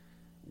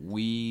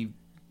 we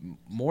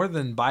more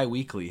than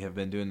bi-weekly have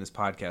been doing this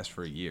podcast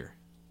for a year.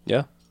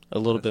 Yeah. A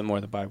little bit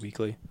more than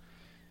bi-weekly.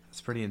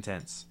 That's pretty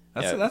intense.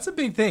 Yeah. That's a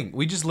big thing.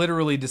 We just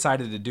literally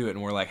decided to do it,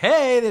 and we're like,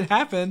 hey, it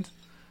happened.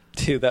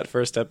 Dude, that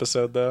first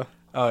episode, though.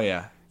 Oh,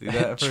 yeah. Dude,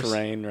 that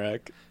Train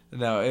wreck.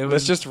 No, it was...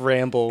 Let's just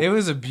ramble. It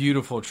was a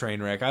beautiful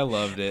train wreck. I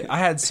loved it. I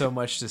had so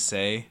much to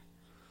say.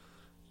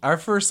 Our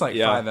first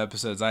 5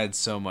 episodes, I had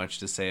so much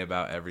to say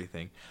about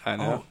everything. I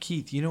know. Oh,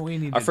 Keith, you know what we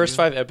need Our to first do?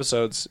 5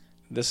 episodes,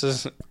 this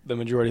is the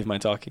majority of my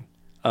talking.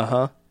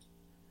 Uh-huh.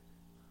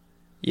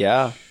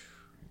 Yeah.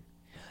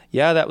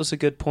 Yeah, that was a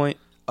good point.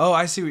 Oh,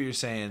 I see what you're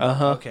saying.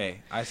 Uh-huh.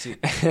 Okay, I see.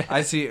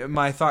 I see.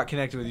 My thought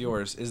connected with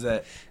yours is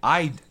that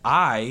I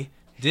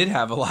did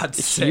have a lot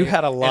to say. You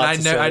had a lot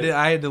to say.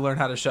 I had to learn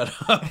how to shut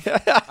up.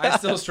 I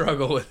still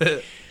struggle with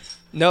it.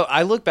 No,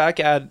 I look back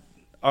at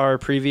our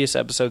previous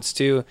episodes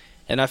too,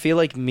 and I feel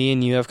like me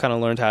and you have kind of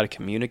learned how to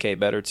communicate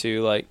better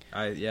too.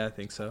 I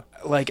think so.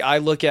 Like I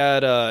look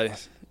at,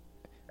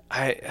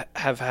 I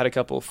have had a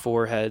couple of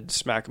forehead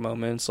smack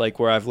moments, like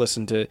where I've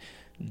listened to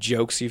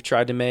jokes you've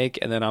tried to make,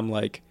 and then I'm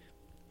like,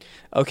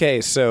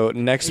 okay, so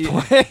next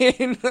point.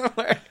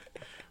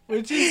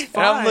 Which is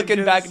fine. And I'm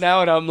looking back now,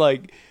 and I'm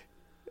like,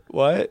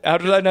 what? How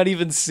did I not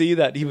even see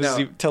that? He was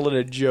telling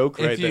a joke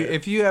right there.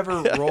 If you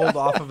ever rolled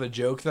off of a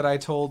joke that I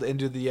told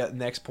into the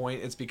next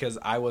point, it's because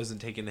I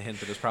wasn't taking the hint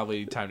that it's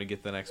probably time to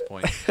get the next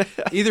point.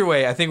 Either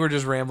way, I think we're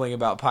just rambling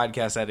about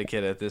podcast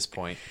etiquette at this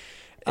point.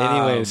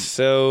 Anyways,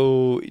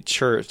 so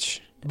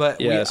church.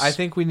 But yes. I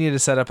think we need to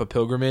set up a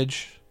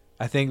pilgrimage.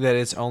 I think that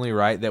it's only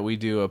right that we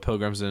do a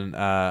pilgrimage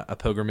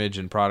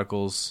and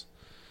prodigals.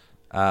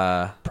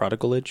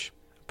 Prodigalage?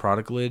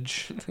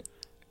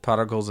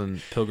 Prodigals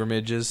and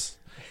pilgrimages.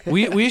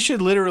 We should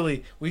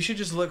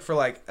just look for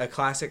like a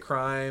classic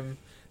crime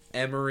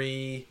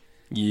Emery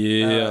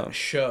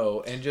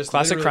show and just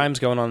Classic Crime's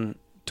going on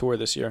tour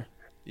this year.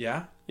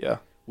 Yeah? Yeah.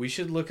 We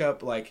should look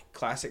up like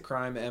classic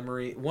crime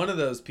Emery. One of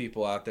those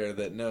people out there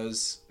that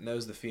knows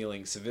the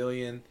feeling.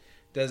 Civilian,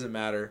 doesn't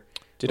matter.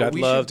 Dude, I'd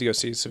love to go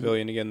see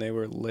Civilian again. They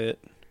were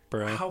lit,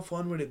 bro. How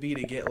fun would it be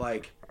to get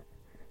like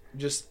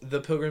just the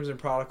Pilgrims and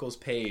Prodigals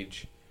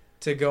page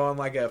to go on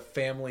like a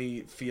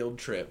family field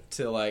trip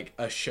to like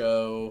a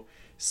show,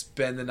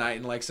 spend the night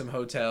in like some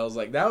hotels?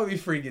 Like that would be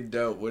freaking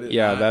dope, would it?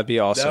 Yeah, not? that'd be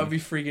awesome. That would be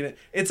freaking.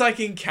 It's like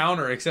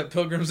Encounter except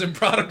Pilgrims and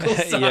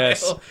Prodigals style.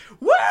 Yes.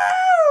 Woo!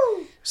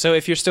 So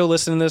if you're still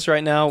listening to this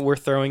right now, we're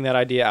throwing that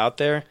idea out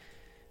there.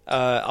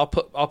 I'll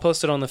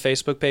post it on the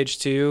Facebook page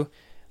too.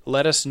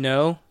 Let us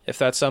know if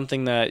that's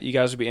something that you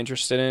guys would be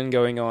interested in,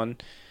 going on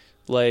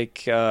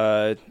like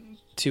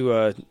to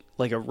a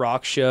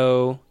rock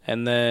show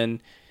and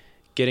then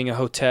getting a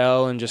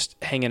hotel and just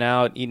hanging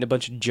out, eating a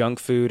bunch of junk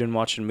food and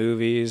watching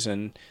movies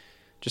and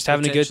just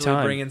having a good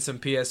time. Bringing some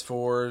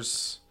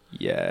PS4s.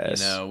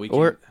 Yes. We can...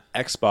 Or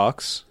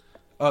Xbox.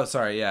 Oh,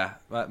 sorry. Yeah.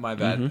 My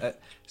bad. Mm-hmm.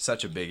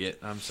 Such a bigot.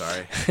 I'm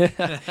sorry.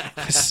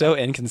 So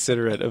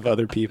inconsiderate of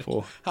other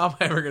people. How am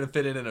I ever going to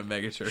fit in a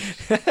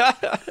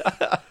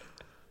megachurch?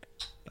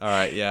 All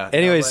right. Yeah.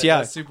 Anyways,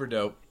 that's super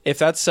dope. If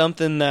that's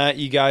something that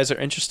you guys are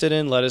interested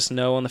in, let us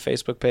know on the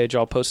Facebook page.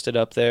 I'll post it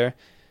up there.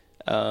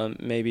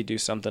 Maybe do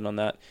something on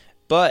that.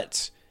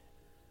 But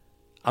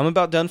I'm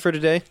about done for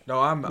today. No,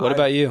 What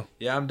about you?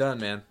 Yeah, I'm done,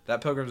 man.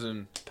 That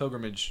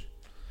pilgrimage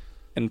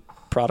and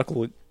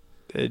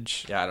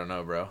prodigalage. Yeah, I don't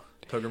know, bro.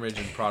 Pilgrimage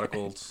and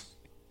prodigals.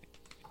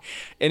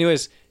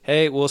 Anyways,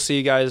 hey, we'll see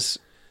you guys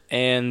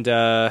and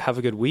have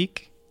a good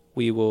week.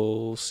 We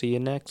will see you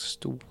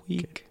next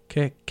week.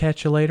 Okay,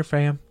 catch you later,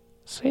 fam.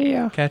 See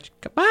ya.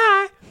 Bye.